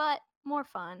 but more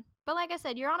fun. But like I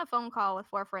said, you're on a phone call with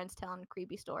 4 friends telling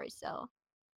creepy stories, so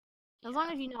as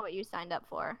long as you know what you signed up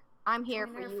for, I'm here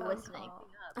Join for our you phone listening. call.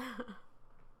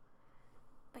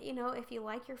 But if you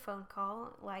like your phone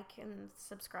call, like and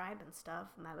subscribe and stuff,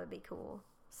 and that would be cool.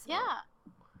 So, Yeah.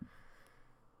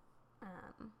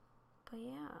 But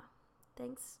yeah,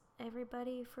 thanks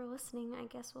everybody for listening. I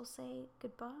guess we'll say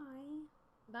goodbye.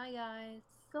 Bye, guys.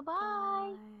 Goodbye.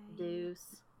 Bye.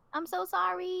 Deuce. I'm so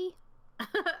sorry.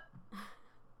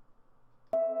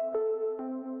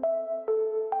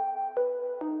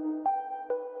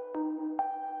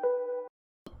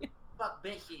 Fuck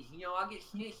bitches, I get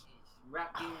snitches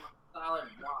wrapped in solid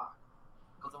rock.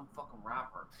 Cause I'm a fucking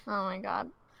rapper. Oh my god.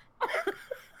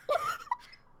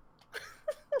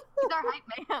 He's our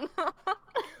hype man.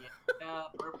 Yeah,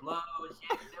 we're blows.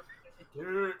 Yeah,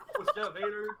 dude. What's up,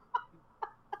 hater?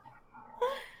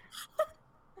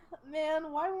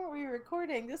 Man, why weren't we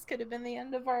recording? This could have been the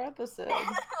end of our episode.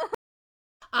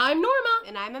 I'm Norma.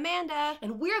 And I'm Amanda.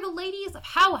 And we're the ladies of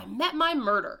How I Met My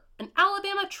Murder, an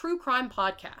Alabama true crime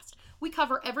podcast. We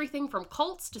cover everything from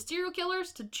cults to serial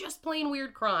killers to just plain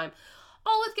weird crime,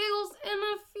 all with giggles and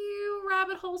a few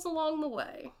rabbit holes along the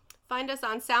way. Find us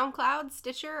on SoundCloud,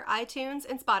 Stitcher, iTunes,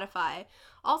 and Spotify.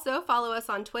 Also, follow us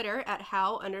on Twitter at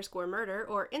how_murder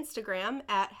or Instagram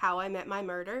at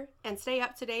howimetmymurder, and stay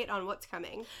up to date on what's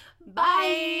coming.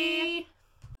 Bye!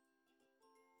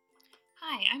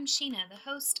 Hi, I'm Sheena, the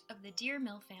host of the Dear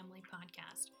Mill Family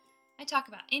podcast. I talk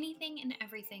about anything and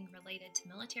everything related to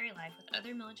military life with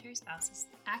other military spouses,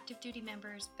 active duty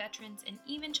members, veterans, and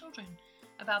even children,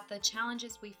 about the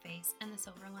challenges we face and the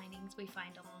silver linings we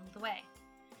find along the way.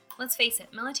 Let's face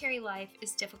it, military life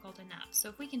is difficult enough, so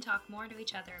if we can talk more to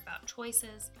each other about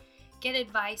choices, get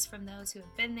advice from those who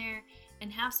have been there,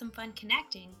 and have some fun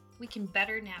connecting, we can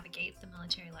better navigate the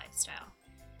military lifestyle.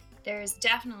 There is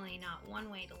definitely not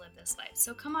one way to live this life,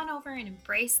 so come on over and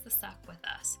embrace the suck with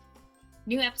us.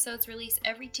 New episodes release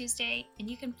every Tuesday, and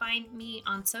you can find me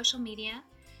on social media,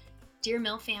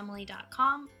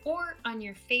 dearmillfamily.com, or on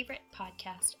your favorite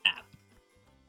podcast app.